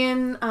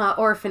Romanian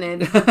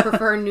orphanage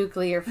prefer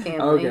nuclear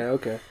family.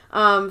 Okay.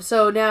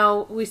 So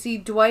now we see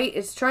Dwight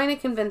is trying to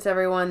convince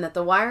everyone that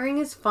the wiring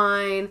is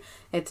fine.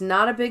 It's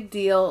not a big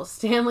deal.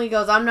 Stanley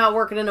goes, I'm not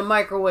working in a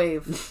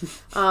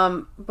microwave.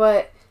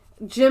 But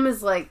Jim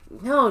is like,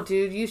 no,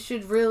 dude, you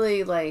should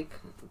really, like,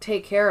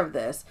 take care of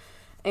this.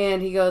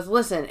 And he goes,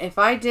 listen, if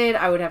I did,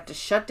 I would have to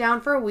shut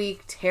down for a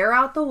week, tear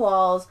out the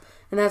walls.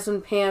 And that's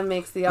when Pam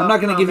makes the I'm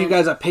not going to give you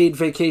guys a paid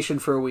vacation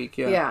for a week.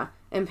 Yeah.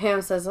 And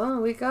Pam says, oh, a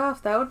week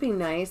off. That would be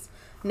nice.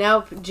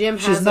 Now Jim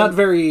has She's not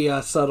very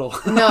subtle.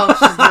 No,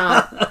 she's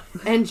not.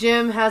 And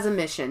Jim has a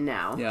mission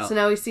now. Yeah. So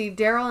now we see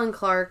Daryl and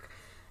Clark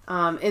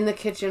in the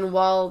kitchen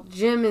while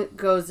Jim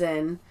goes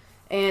in.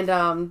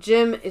 And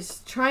Jim is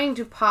trying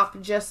to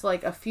pop just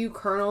like a few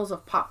kernels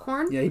of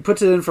popcorn. Yeah, he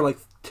puts it in for like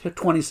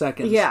 20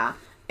 seconds. Yeah.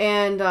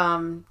 And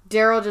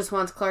Daryl just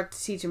wants Clark to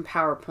teach him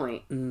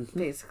PowerPoint. Mm-hmm.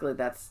 Basically,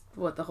 that's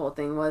what the whole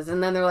thing was.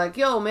 And then they're like,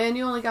 yo, man,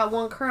 you only got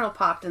one kernel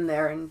popped in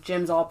there. And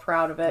Jim's all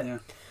proud of it. Yeah.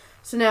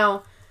 So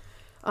now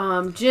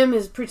Jim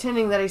is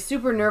pretending that he's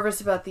super nervous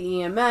about the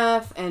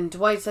EMF. And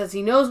Dwight says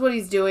he knows what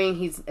he's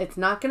doing. It's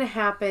not going to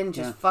happen.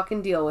 Just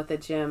fucking deal with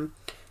it, Jim.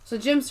 So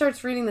Jim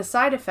starts reading the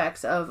side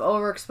effects of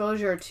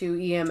overexposure to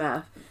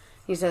EMF.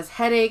 He says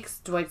headaches.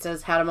 Dwight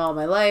says had them all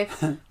my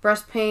life.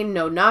 Breast pain,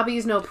 no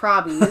knobbies, no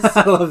probies.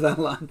 I love that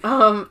line.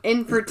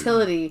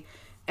 Infertility.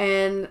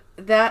 And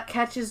that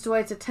catches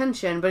Dwight's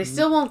attention, but he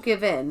still won't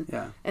give in.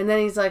 Yeah. And then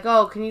he's like,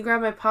 oh, can you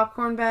grab my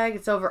popcorn bag?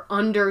 It's over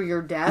under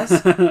your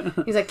desk.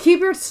 He's like, keep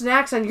your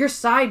snacks on your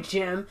side,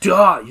 Jim.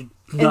 Duh, you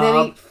knob. And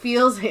then he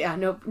feels,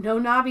 no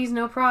knobbies,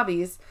 no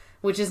probies.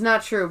 Which is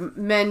not true.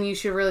 Men, you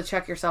should really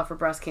check yourself for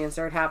breast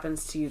cancer. It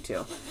happens to you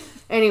too.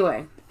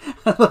 Anyway.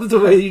 I love the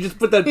way you just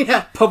put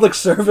that public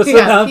service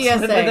announcement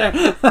PSA. in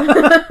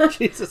there.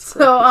 Jesus Christ.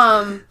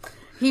 So,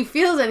 he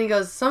feels it and he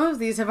goes, some of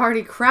these have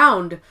already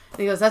crowned. And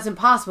he goes, that's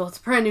impossible. It's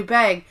a brand new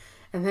bag.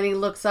 And then he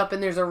looks up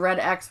and there's a red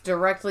X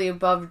directly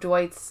above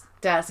Dwight's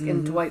desk.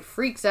 And Dwight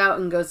freaks out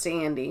and goes to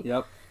Andy.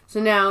 Yep. So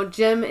now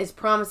Jim is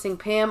promising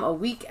Pam a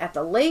week at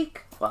the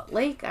lake. What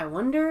lake, I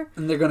wonder?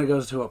 And they're going to go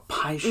to a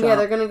pie shop. Yeah,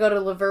 they're going to go to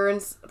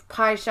Laverne's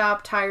pie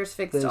shop, Tires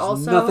Fixed. There's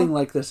also. Nothing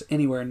like this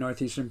anywhere in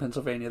northeastern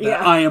Pennsylvania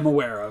that I am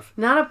aware of.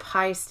 Not a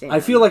pie stand.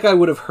 I feel like I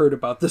would have heard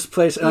about this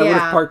place and I would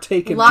have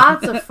partaken.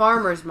 Lots of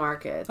farmers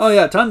markets. Oh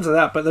yeah, tons of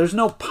that, but there's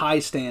no pie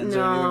stands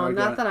or anything like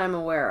that. No, not that I'm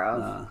aware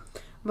of.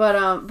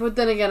 But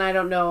then again, I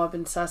don't know up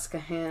in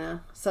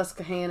Susquehanna. Well,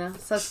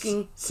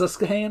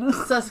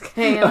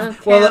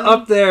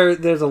 up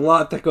there's a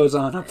lot that goes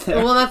on up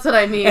there. Well, that's what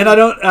I mean. And I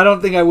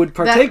don't think I would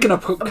partake in a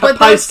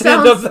pie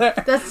stand up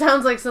there. That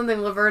sounds like something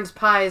Laverne's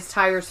Pies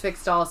Tires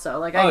Fixed also.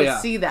 Like I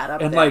could see that up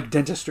there. And like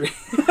dentistry.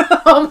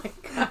 Oh my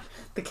god,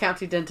 the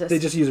county dentist. They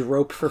just use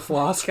rope for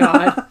floss.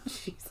 God,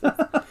 Jesus.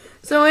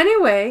 So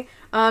anyway,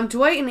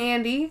 Dwight and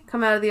Andy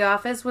come out of the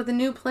office with a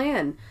new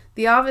plan.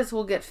 The office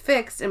will get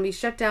fixed and be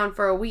shut down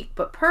for a week,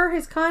 but per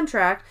his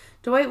contract,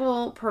 Dwight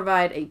will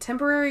provide a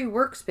temporary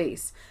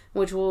workspace,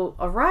 which will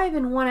arrive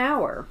in 1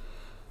 hour.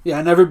 Yeah,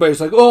 and everybody's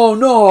like, oh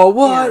no,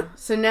 what? Yeah.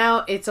 So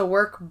now it's a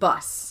work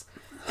bus.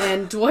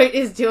 And Dwight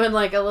is doing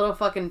like a little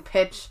fucking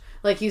pitch,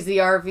 like he's the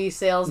RV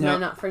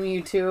salesman from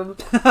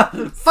YouTube.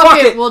 Fuck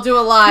it, we'll do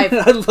it live.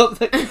 I love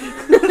that.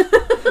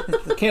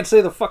 I can't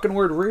say the fucking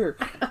word rear.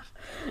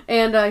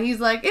 And he's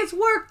like, it's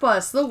Work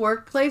Bus, the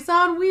workplace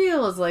on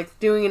wheels, like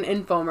doing an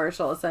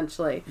infomercial,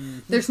 essentially. Mm-hmm.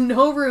 There's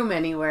no room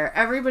anywhere.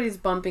 Everybody's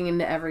bumping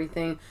into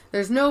everything.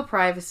 There's no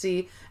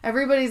privacy.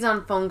 Everybody's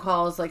on phone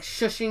calls, like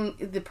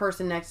shushing the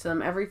person next to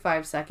them every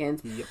 5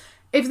 seconds. Yep.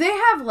 If they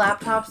have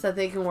laptops that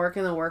they can work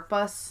in the Work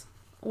Bus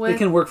with... They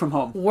can work from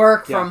home.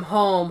 Work from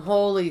home.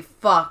 Holy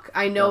fuck.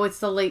 I know it's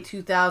the late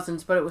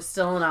 2000s, but it was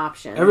still an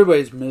option.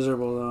 Everybody's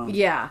miserable, though.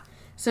 Yeah.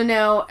 So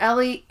now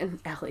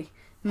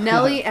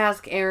Nellie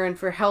asks Aaron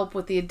for help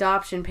with the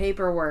adoption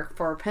paperwork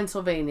for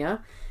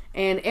Pennsylvania,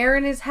 and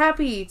Aaron is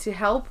happy to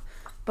help,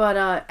 but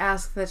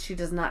asks that she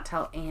does not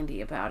tell Andy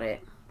about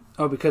it.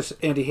 Oh, because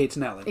Andy hates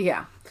Nellie.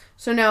 Yeah.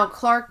 So now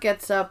Clark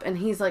gets up, and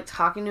he's like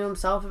talking to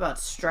himself about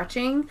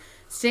stretching.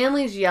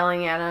 Stanley's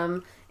yelling at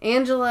him.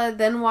 Angela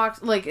then walks,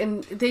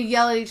 and they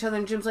yell at each other,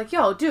 and Jim's like,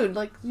 yo, dude,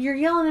 you're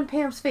yelling in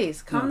Pam's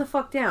face. Calm the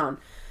fuck down.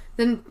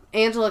 Then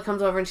Angela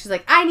comes over, and she's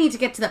like, I need to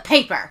get to the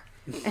paper.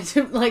 And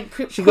she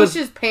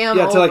pushes Pam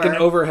over. Yeah, to an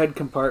overhead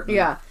compartment.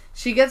 Yeah.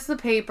 She gets the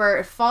paper,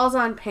 it falls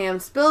on Pam,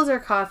 spills her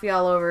coffee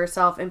all over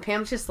herself, and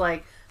Pam's just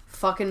like,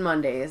 fucking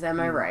Mondays, am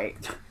I right?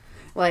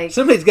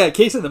 Somebody's got a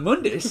case of the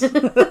Mondays.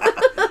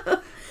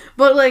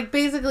 But,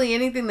 basically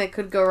anything that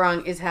could go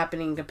wrong is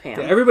happening to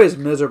Pam. Yeah, everybody's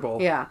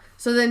miserable. Yeah.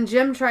 So then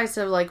Jim tries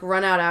to,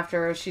 run out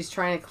after her. She's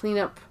trying to clean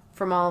up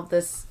from all of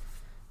this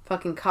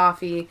fucking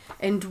coffee,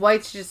 and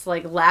Dwight's just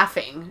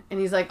laughing, and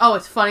he's like, oh,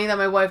 it's funny that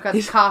my wife got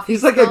the coffee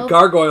he's like a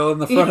gargoyle in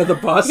the front of the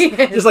bus,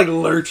 just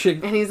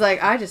lurching, and he's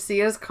like, I just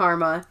see it as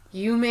karma.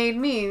 You made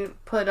me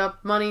put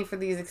up money for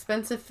these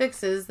expensive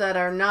fixes that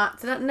are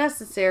not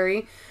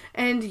necessary,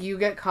 and you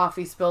get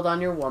coffee spilled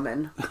on your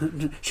woman.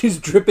 She's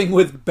dripping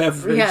with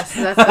beverage. Yes,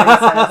 that's what he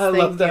says. I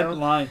love that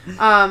line.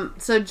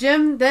 So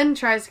Jim then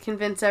tries to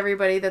convince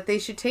everybody that they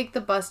should take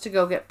the bus to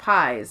go get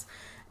pies,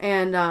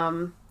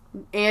 and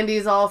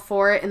Andy's all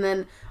for it, and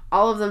then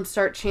all of them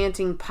start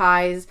chanting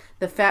pies.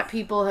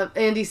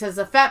 Andy says,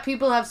 the fat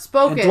people have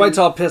spoken. And Dwight's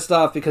all pissed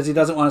off because he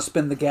doesn't want to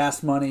spend the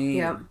gas money.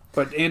 Yep.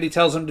 But Andy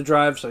tells him to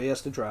drive, so he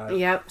has to drive.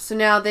 Yep. So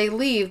now they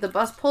leave. The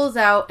bus pulls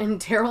out, and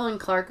Daryl and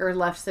Clark are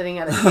left sitting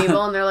at a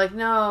table, and they're like,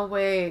 no,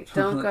 wait,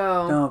 don't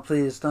go. No,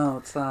 please,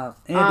 don't, stop.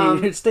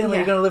 Andy, Stanley,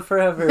 you're going to live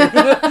forever.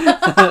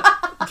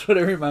 That's what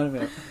it reminded me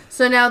of.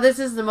 So now this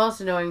is the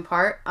most annoying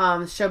part.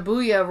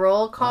 Shibuya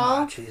roll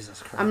call. Oh,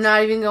 Jesus Christ. I'm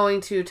not even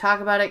going to talk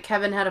about it.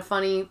 Kevin had a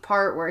funny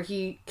part where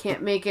he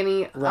can't make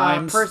any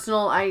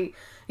personal...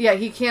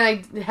 he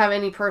can't have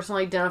any personal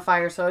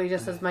identifier, so he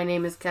just says, my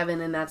name is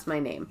Kevin, and that's my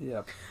name.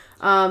 Yep.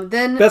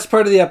 Then best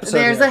part of the episode.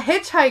 There's a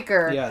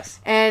hitchhiker. Yes.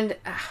 And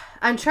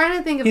I'm trying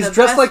to think of He's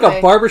dressed like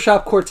a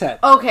barbershop quartet.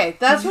 Okay,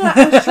 that's what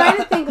I was trying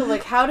to think of,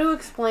 like, how to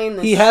explain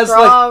this. He has,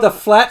 like, the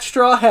flat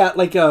straw hat,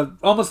 like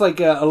almost like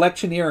an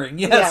electioneering.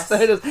 Yes,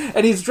 that is.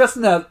 And he's dressed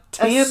in a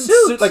tan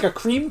suit, like a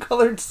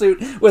cream-colored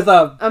suit with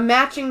a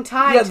matching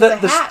tie to the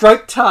hat. The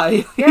striped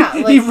tie. Yeah,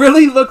 like, he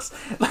really looks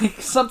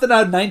like something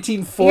out of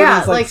 1940s.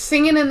 Yeah, like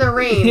Singing in the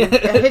Rain, a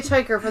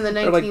hitchhiker from the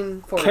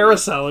 1940s. Like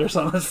Carousel or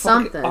something.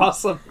 Something.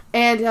 Awesome.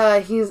 And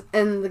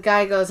the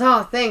guy goes,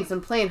 "Oh, thanks,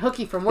 I'm playing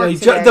hooky from work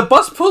today." The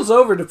bus pulls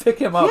over to pick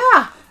him up.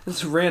 Yeah.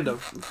 It's random.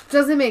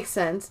 Doesn't make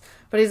sense.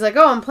 But he's like,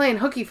 "Oh, I'm playing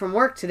hooky from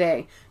work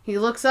today." He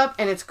looks up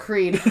and it's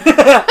Creed.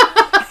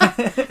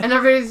 And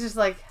everybody's just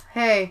like,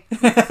 "Hey,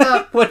 what's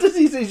up?" What does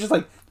he say? He's just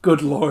like,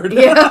 "Good Lord."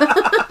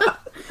 Yeah.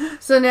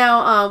 So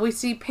now we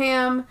see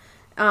Pam.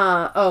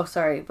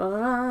 Sorry.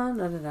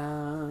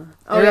 Oh,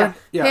 yeah.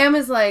 Pam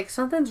is like,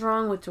 something's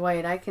wrong with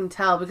Dwight. I can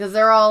tell. Because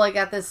they're all like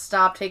at this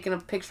stop taking a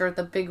picture at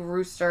the big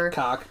rooster.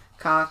 Cock.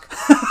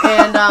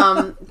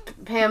 And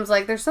Pam's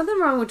like, there's something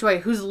wrong with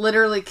Dwight, who's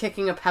literally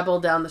kicking a pebble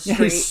down the street.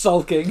 Yeah, he's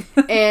sulking.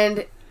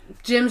 And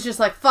Jim's just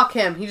like, fuck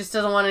him. He just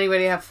doesn't want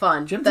anybody to have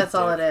fun. That's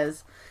all it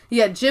is.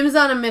 Yeah, Jim's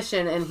on a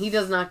mission, and he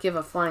does not give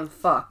a flying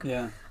fuck.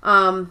 Yeah.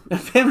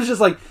 Pam's just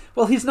like,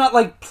 well, he's not,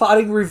 like,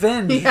 plotting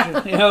revenge.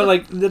 Yeah. You know,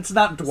 like, it's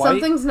not Dwight.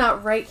 Something's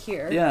not right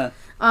here. Yeah.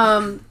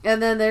 And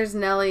then there's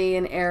Nellie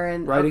and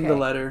Aaron. Writing the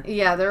letter.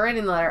 Yeah, they're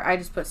writing the letter. I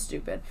just put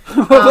stupid.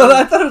 Well,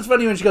 I thought it was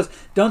funny when she goes,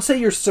 don't say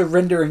you're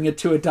surrendering it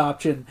to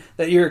adoption.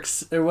 That you're,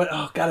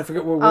 I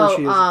forget what word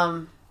she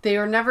is. They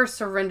are never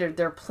surrendered.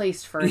 They're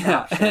placed for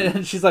adoption. Yeah,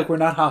 and she's like, we're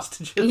not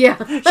hostages. Yeah.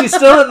 She's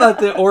still in, like,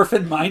 the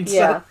orphan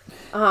mindset.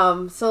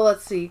 Yeah. So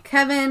let's see.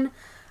 Kevin,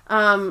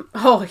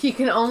 he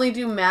can only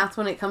do math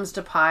when it comes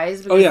to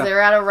pies because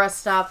they're at a rest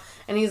stop,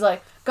 and he's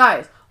like,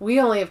 guys, we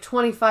only have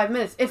 25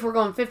 minutes if we're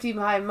going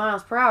 55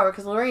 miles per hour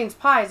because Lorraine's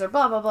pies are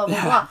blah, blah, blah,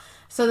 blah, blah.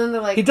 So then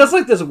they're like... He does,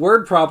 like, this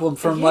word problem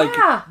from, like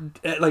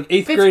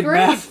 8th grade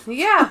math.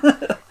 Yeah.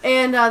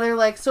 And they're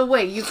like, so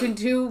wait, you can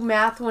do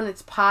math when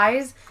it's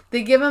pies?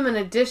 They give him an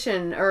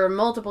addition or a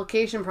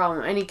multiplication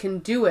problem, and he can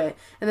do it.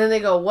 And then they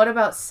go, what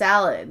about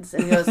salads?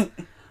 And he goes,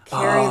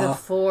 carry the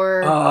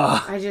 4.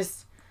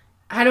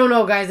 I don't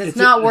know, guys. It's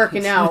not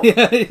working out.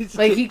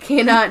 Like, he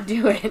cannot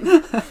do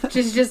it.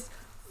 Just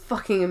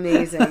fucking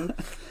amazing.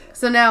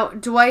 So now,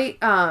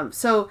 Dwight,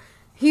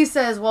 he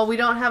says, well, we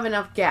don't have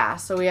enough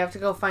gas, so we have to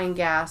go find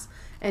gas.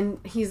 And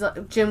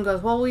Jim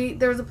goes, well,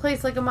 there's a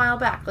place like a mile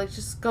back. Let's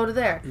just go to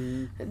there.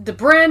 The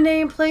brand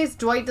name place,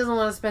 Dwight doesn't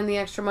want to spend the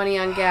extra money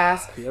on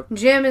gas. Yep.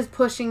 Jim is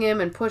pushing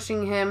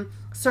him,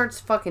 starts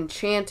fucking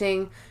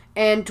chanting.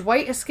 And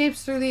Dwight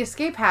escapes through the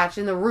escape hatch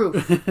in the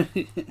roof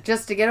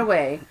just to get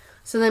away.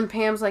 So then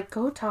Pam's like,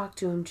 go talk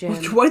to him,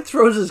 Jim. Dwight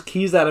throws his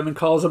keys at him and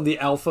calls him the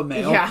alpha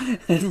male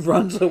and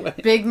runs away.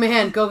 Big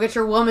man, go get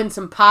your woman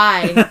some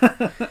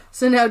pie.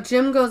 So now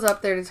Jim goes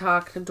up there to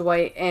talk to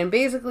Dwight, and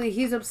basically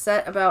he's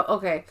upset about,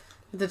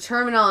 the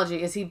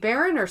terminology. Is he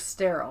barren or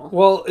sterile?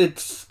 Well,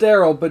 it's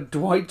sterile, but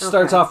Dwight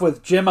starts off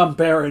with, Jim, I'm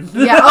barren.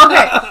 Yeah,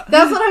 okay.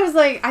 That's what I was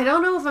like. I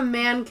don't know if a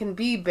man can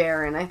be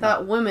barren. I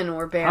thought women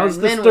were barren. How's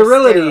the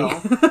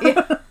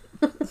sterility?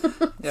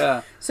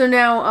 Yeah. So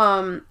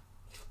now,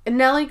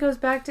 Nellie goes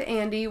back to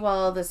Andy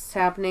while this is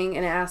happening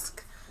and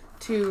asks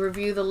to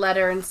review the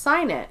letter and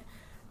sign it.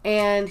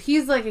 And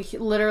he's like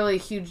literally a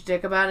huge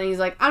dick about it. And he's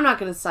like, I'm not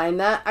going to sign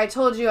that. I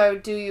told you I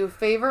would do you a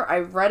favor. I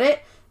read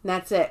it. And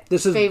that's it.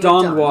 This is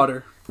Dawn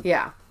Water.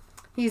 Yeah.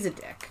 He's a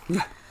dick.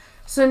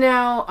 So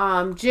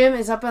now Jim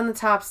is up on the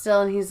top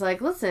still, and he's like,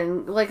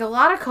 listen, like, a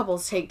lot of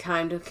couples take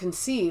time to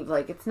conceive.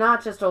 Like, it's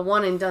not just a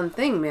one-and-done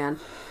thing, man.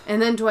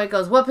 And then Dwight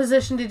goes, what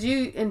position did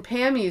you and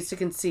Pam use to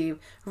conceive?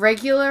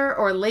 Regular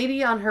or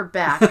lady on her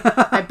back?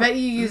 I bet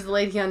you used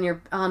lady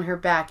on her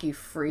back, you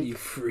freak. You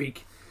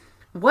freak.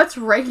 What's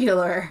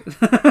regular?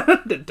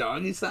 The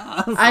doggy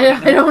style.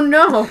 I don't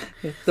know.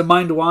 The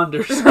mind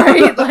wanders.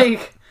 Right?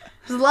 Like,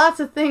 there's lots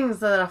of things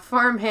that a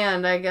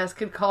farmhand, I guess,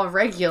 could call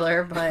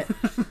regular, but...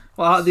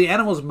 Well, the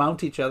animals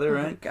mount each other,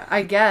 right?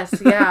 I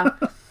guess, yeah.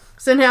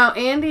 So now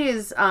Andy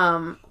is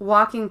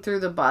walking through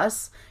the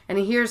bus, and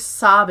he hears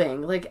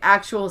sobbing, like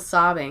actual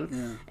sobbing.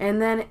 Yeah.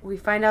 And then we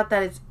find out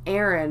that it's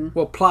Aaron.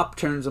 Well, Plop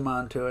turns him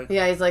on to it.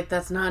 Yeah, he's like,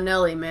 that's not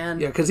Nellie, man.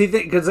 Yeah, because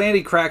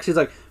Andy cracks, he's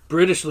like,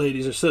 British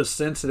ladies are so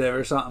sensitive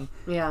or something.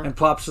 Yeah. And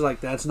Plop's like,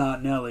 that's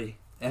not Nellie.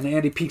 And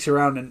Andy peeks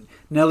around, and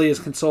Nellie is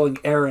consoling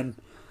Aaron.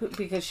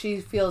 Because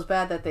she feels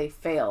bad that they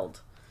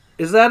failed.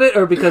 Is that it?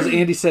 Or because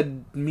Andy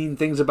said mean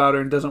things about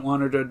her and doesn't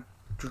want her to,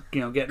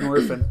 get an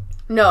orphan?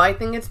 No, I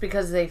think it's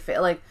because they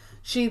like,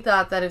 she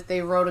thought that if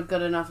they wrote a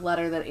good enough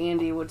letter that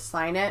Andy would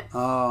sign it.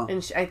 Oh.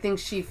 And I think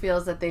she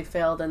feels that they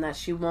failed and that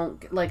she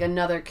won't, like,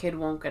 another kid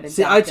won't get adopted.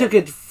 See, I took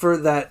it for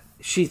that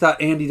she thought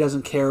Andy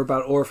doesn't care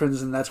about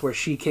orphans and that's where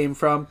she came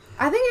from.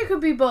 I think it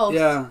could be both.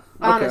 Yeah. Okay.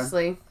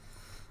 Honestly.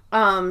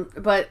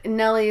 But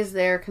Nellie is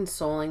there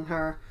consoling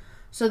her.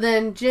 So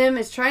then Jim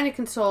is trying to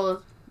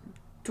console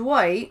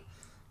Dwight,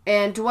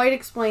 and Dwight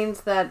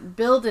explains that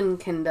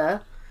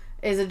Bildenkinder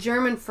is a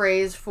German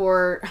phrase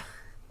for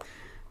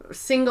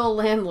single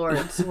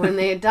landlords when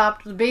they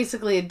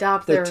basically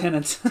adopt their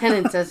tenants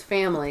as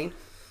family.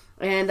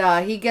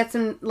 And he gets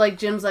him, like,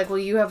 Jim's like, well,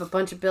 you have a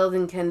bunch of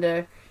building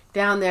kinder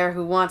down there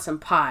who want some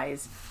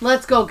pies.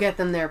 Let's go get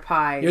them their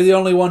pies. You're the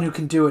only one who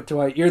can do it,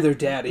 Dwight. You're their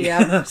daddy,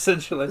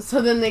 essentially. So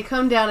then they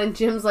come down, and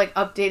Jim's, like,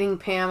 updating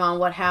Pam on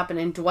what happened,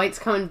 and Dwight's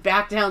coming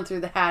back down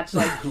through the hatch,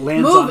 like,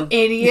 move,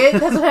 idiot!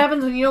 That's what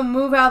happens when you don't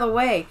move out of the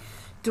way.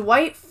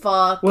 Dwight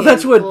flies out of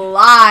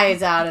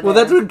there. Well,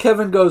 that's when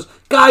Kevin goes,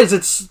 guys,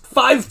 it's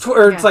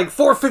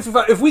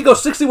 4:55. If we go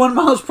 61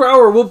 miles per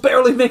hour, we'll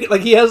barely make it.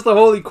 Like, he has the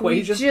whole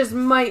equation. We just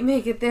might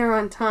make it there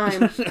on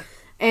time.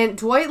 And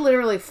Dwight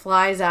literally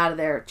flies out of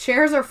there.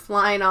 Chairs are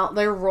flying out.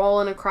 They're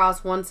rolling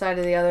across one side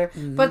or the other.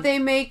 Mm-hmm. But they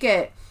make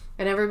it.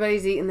 And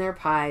everybody's eating their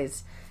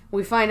pies.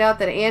 We find out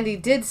that Andy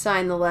did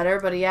sign the letter,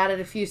 but he added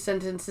a few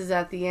sentences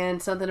at the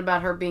end. Something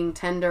about her being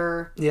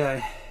tender.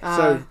 Yeah.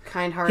 So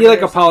kind-hearted. He,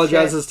 like,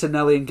 apologizes to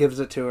Nellie and gives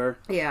it to her.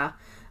 Yeah.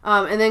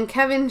 And then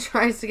Kevin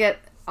tries to get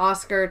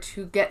Oscar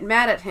to get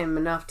mad at him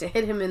enough to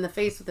hit him in the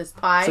face with his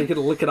pie. So he could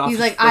lick it off. He's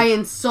like, I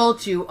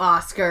insult you,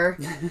 Oscar.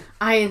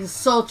 I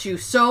insult you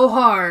so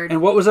hard.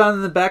 And what was on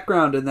in the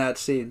background in that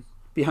scene?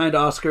 Behind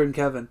Oscar and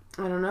Kevin?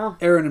 I don't know.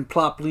 Aaron and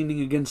Plop leaning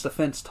against a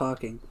fence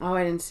talking. Oh,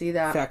 I didn't see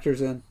that.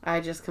 Factors in.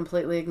 I just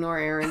completely ignore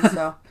Aaron,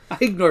 so. I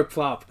ignore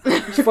Plop.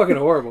 It's fucking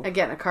horrible.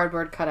 Again, a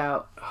cardboard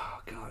cutout.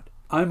 Oh, God.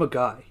 I'm a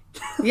guy.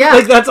 Yeah.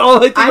 Like, that's all I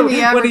think I'm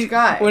the average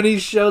guy. When he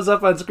shows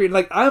up on screen,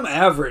 like, I'm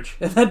average.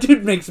 And that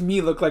dude makes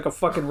me look like a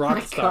fucking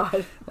rock star.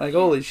 God. Like,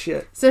 holy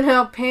shit. So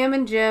now Pam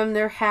and Jim,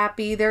 they're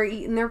happy. They're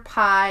eating their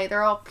pie.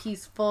 They're all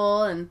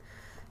peaceful. And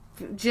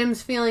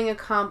Jim's feeling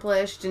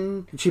accomplished.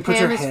 And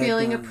Pam is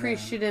feeling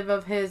appreciative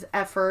of his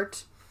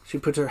effort. She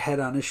puts her head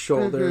on his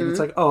shoulder. And it's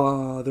like,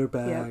 oh, they're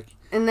back. Yep.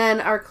 And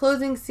then our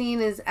closing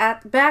scene is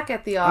back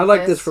at the office. I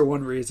like this for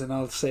one reason.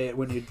 I'll say it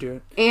when you do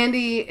it.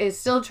 Andy is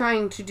still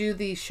trying to do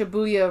the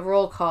Shibuya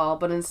roll call,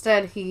 but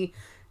instead he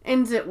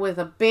ends it with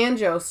a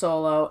banjo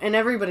solo, and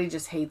everybody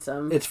just hates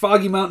him. It's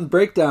Foggy Mountain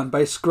Breakdown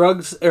by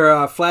Scruggs,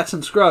 or Flats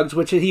and Scruggs,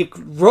 which he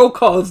roll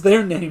calls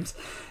their names.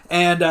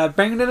 And and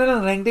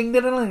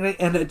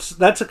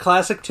that's a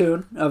classic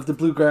tune of the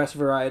bluegrass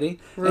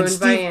variety. Ruined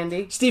by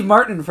Andy. Steve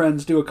Martin and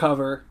friends do a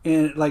cover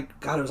in it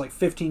was like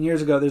 15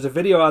 years ago. There's a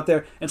video out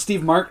there, and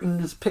Steve Martin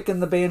is picking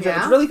the banjo.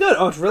 Yeah? It's really good.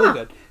 Oh, it's really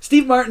good.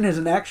 Steve Martin is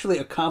an actually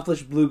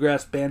accomplished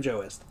bluegrass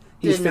banjoist.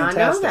 He's fantastic.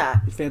 Not know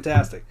that. He's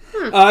fantastic.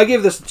 I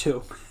gave this a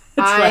 2.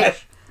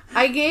 Trash.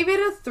 I gave it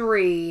a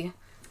 3.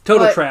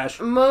 Total trash.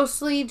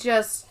 Mostly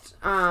just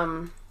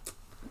I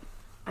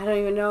don't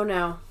even know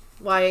now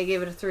why I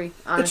gave it a 3,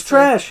 honestly. It's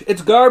trash.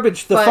 It's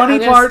garbage. The funny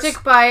parts... I'm going to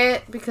stick by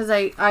it because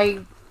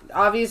I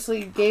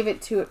obviously gave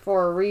it to it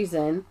for a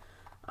reason.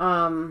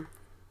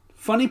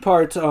 Funny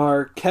parts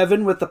are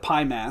Kevin with the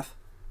pie math.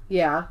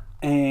 Yeah.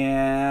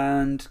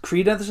 And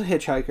Creed as a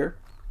hitchhiker.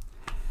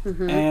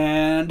 Mm-hmm.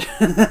 And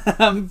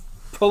I'm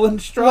pulling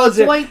straws.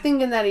 Well, Dwight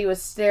thinking that he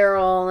was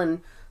sterile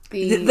and...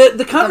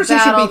 The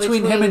conversation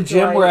between him and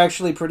Jim were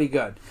actually pretty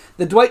good.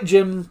 The Dwight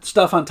Jim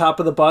stuff on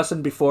top of the bus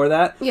and before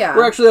that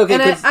were actually okay.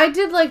 And I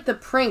did like the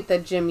prank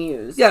that Jim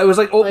used. Yeah, it was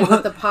like...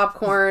 with the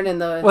popcorn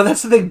and the... Well,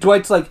 that's the thing.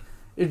 Jim's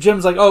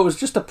like, it was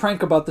just a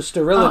prank about the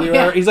sterility. Oh,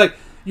 yeah. He's like,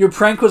 your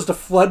prank was to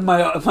flood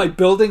my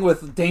building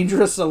with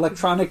dangerous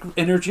electronic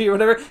energy or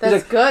whatever.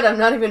 That's like, good. I'm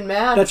not even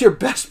mad. That's your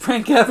best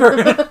prank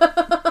ever.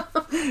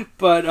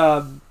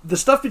 But the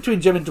stuff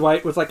between Jim and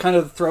Dwight was like kind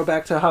of a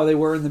throwback to how they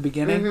were in the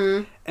beginning.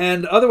 Mm-hmm.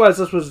 And otherwise,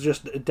 this was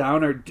just a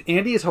downer.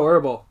 Andy is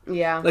horrible.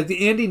 Yeah. Like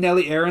the Andy,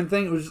 Nellie, Aaron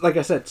thing, it was, like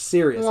I said,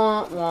 serious.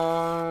 Wah,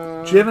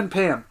 wah. Jim and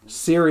Pam,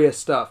 serious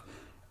stuff.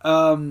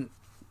 I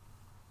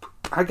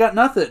got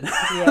nothing.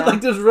 Yeah.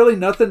 Like there's really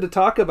nothing to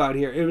talk about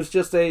here. It was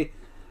just it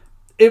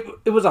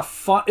was a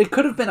fun... It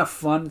could have been a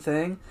fun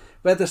thing,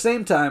 but at the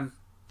same time,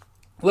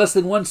 less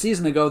than one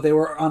season ago, they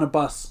were on a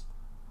bus.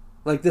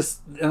 Like this,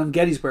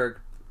 Gettysburg.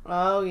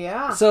 Oh,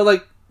 yeah. So,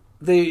 like,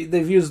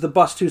 they've used the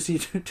bus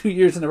 2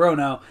 years in a row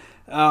now.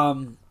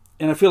 And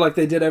I feel like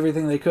they did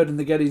everything they could in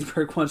the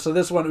Gettysburg one. So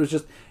this one, it was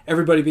just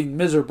everybody being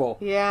miserable.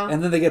 Yeah.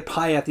 And then they get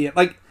pie at the end.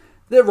 Like,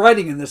 they're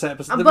writing in this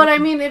episode. But,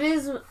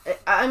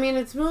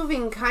 it's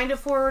moving kind of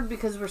forward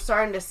because we're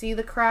starting to see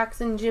the cracks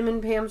in Jim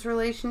and Pam's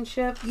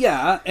relationship.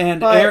 Yeah,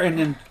 and Aaron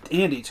and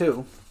Andy,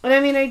 too. And,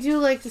 I do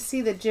like to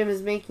see that Jim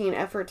is making an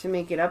effort to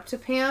make it up to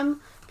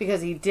Pam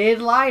because he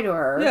did lie to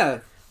her. Yeah.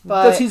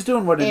 But he's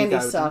doing what Andy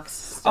sucks.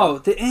 So. Oh,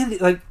 the Andy,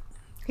 like...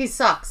 He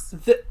sucks.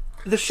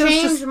 The show's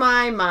Change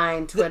my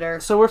mind,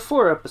 Twitter. So we're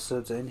 4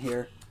 episodes in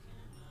here,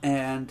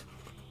 and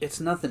it's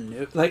nothing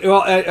new. Like,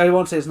 well, I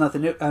won't say it's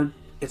nothing new.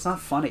 It's not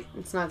funny.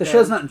 It's not The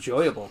show's not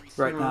enjoyable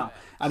right now.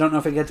 I don't know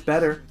if it gets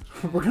better.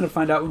 We're going to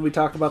find out when we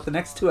talk about the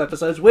next 2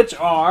 episodes, which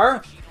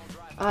are...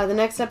 the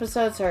next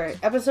episodes are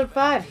Episode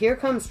 5, Here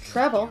Comes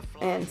Treble,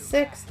 and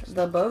 6,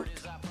 The Boat.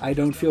 I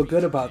don't feel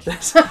good about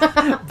this.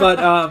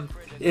 But,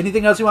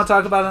 anything else you want to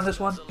talk about on this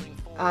one?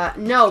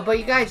 No, but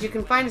you guys, you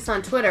can find us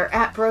on Twitter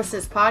at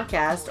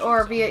BrosisPodcast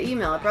or via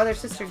email at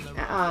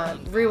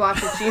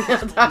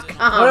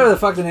brothersisterrewatch@gmail.com. Whatever the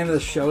fuck the name of the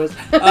show is.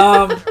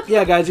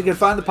 Yeah, guys, you can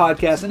find the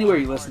podcast anywhere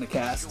you listen to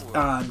cast.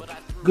 On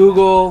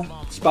Google,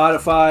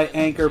 Spotify,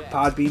 Anchor,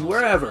 Podbean,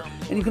 wherever.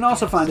 And you can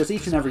also find us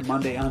each and every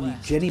Monday on the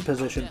Jenny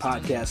Position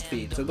podcast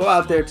feed. So go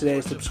out there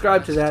today,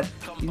 subscribe to that.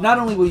 Not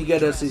only will you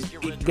get us, I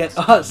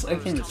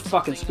can't even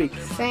fucking speak,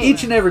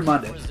 each and every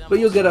Monday, but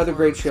you'll get other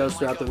great shows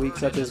throughout the week,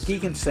 such as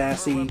Geek and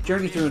Sassy,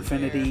 Journey Through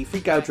Infinity,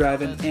 Freak Out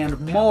Driving, and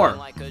more.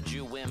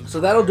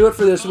 So that'll do it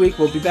for this week.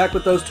 We'll be back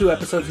with those 2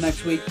 episodes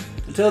next week.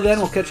 Until then,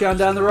 we'll catch you on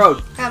down the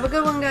road. Have a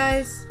good one,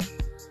 guys.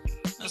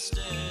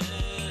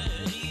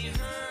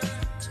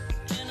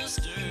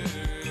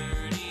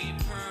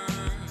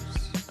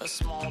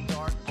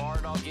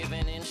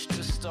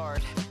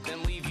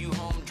 Then leave you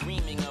home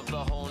dreaming of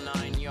the whole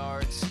 9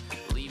 yards.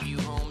 Leave you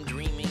home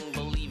dreaming,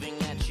 believing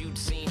that you'd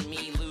seen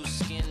me. Loose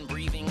skin,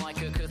 breathing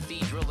like a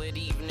cathedral at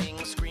evening.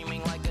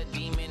 Screaming like a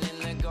demon in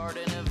the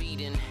Garden of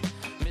Eden.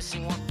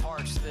 Missing what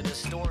parts that a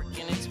stork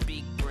in its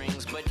beak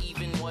brings. But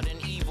even what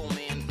an evil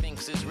man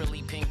thinks is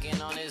really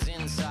pinking on his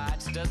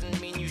insides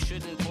doesn't mean you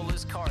shouldn't pull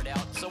his card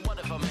out. So what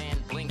if a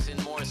man blinks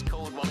in Morse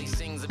code while he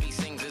sings if he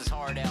sings his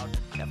heart out?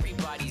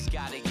 Everybody's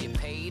gotta get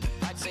paid.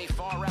 I'd say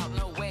far out,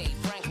 no way.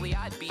 Frankly,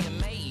 I'd be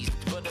amazed.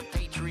 But a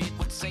patriot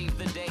would save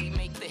the day.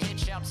 Make the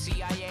hitch out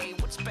CIA.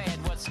 What's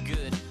bad, what's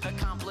good? A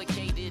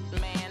complicated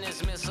man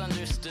is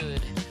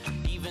misunderstood.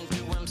 Even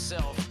to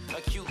himself,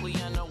 acutely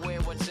unaware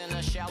what's in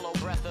a shallow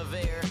breath of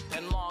air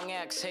and long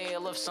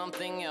exhale of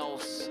something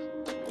else.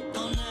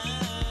 I'll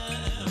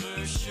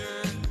never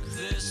shirk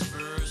this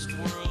first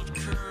world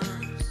curse.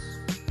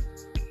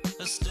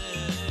 A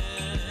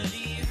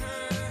steady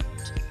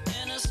hurt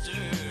and a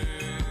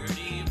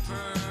sturdy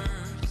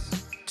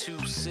purse.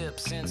 2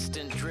 sips,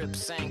 instant drip,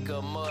 sank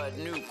a mud.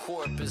 New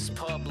corpus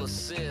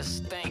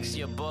publicist, thanks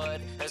ya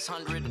bud. That's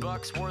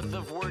 $100 worth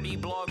of wordy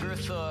blogger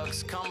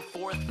thugs. Come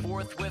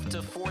forthwith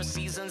to 4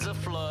 seasons of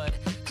flood.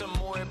 To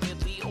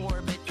morbidly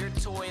orbit your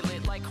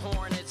toilet like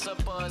hornets a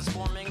buzz.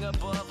 Forming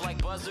above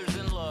like buzzers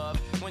in love.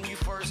 When you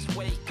first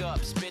wake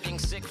up, spitting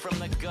sick from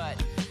the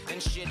gut.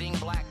 And shitting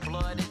black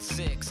blood at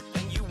 6.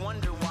 And you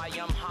wonder why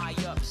I'm high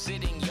up,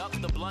 sitting yup,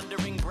 the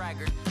blundering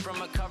braggart.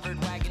 From a covered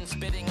wagon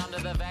spitting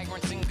onto the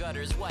vagrants and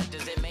gutters. What,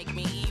 does it make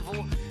me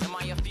evil? Am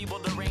I a feeble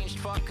deranged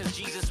fuck? Cause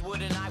Jesus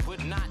would and I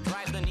would not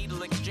drive the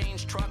needle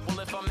exchange truck.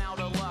 Well, if I'm out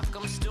of luck,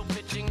 I'm still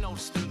pitching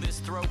notes through this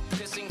throat.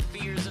 Pissing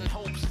fears and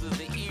hopes through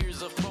the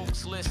ears of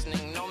folks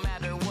listening. No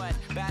matter what,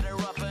 batter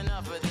up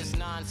enough of this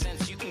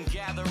nonsense. You can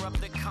gather up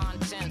the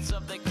contents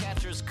of the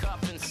catcher's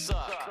cup and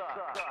suck.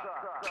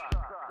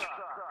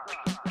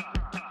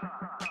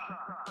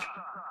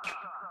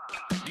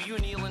 Do you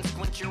kneel and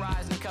squint your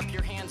eyes and cup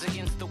your hands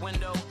against the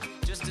window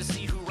just to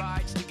see who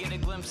rides, to get a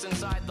glimpse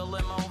inside the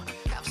limo?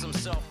 Have some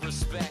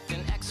self-respect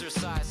and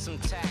exercise some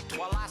tact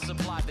while I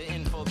supply the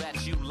info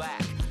that you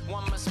lack.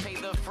 One must pay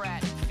the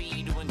frat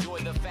fee to enjoy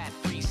the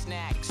fat-free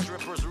snack.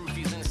 Strippers,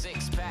 roofies, and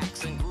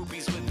 6-packs, and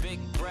groupies with big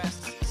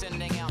breasts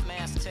sending out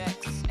mass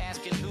texts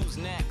asking who's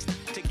next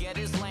to get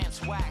his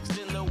lance waxed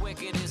in the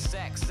wickedest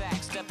sex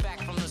act. Step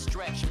back from the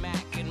stretch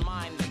mac and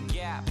mind the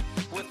gap.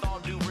 With all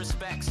due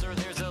respect, sir,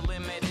 there's a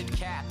limited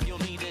cap. You'll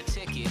need a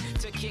ticket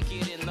to kick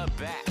it in the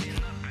back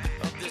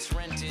of this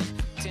rented,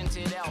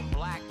 tinted out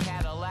black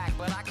Cadillac.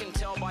 But I can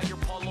tell by your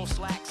polo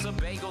slacks, of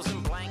bagels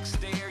and blank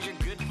stare, you're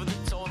good for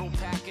the total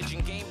package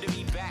and game to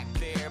be back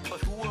there.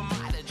 But who am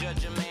I to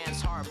judge a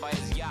man's heart by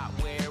his yacht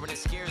wear? And it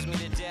scares me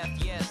to death,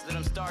 yes, that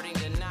I'm starting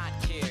to not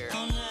care.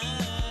 I'll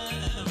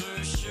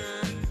never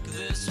shirk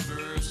this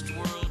first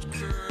world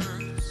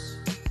curse.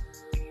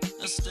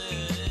 A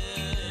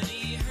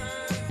steady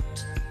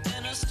hurt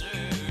and a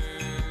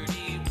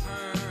sturdy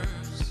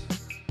purse.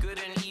 Good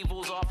and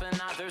evil's often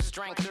either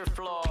strength or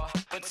flaw,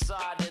 but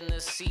sod in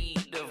the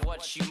seed of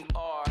what you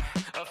are.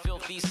 A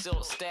filthy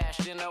silk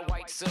stashed in a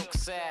white silk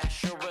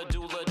sash, or a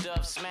doula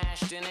dove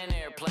smashed in an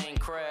airplane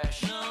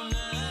crash. No,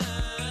 no.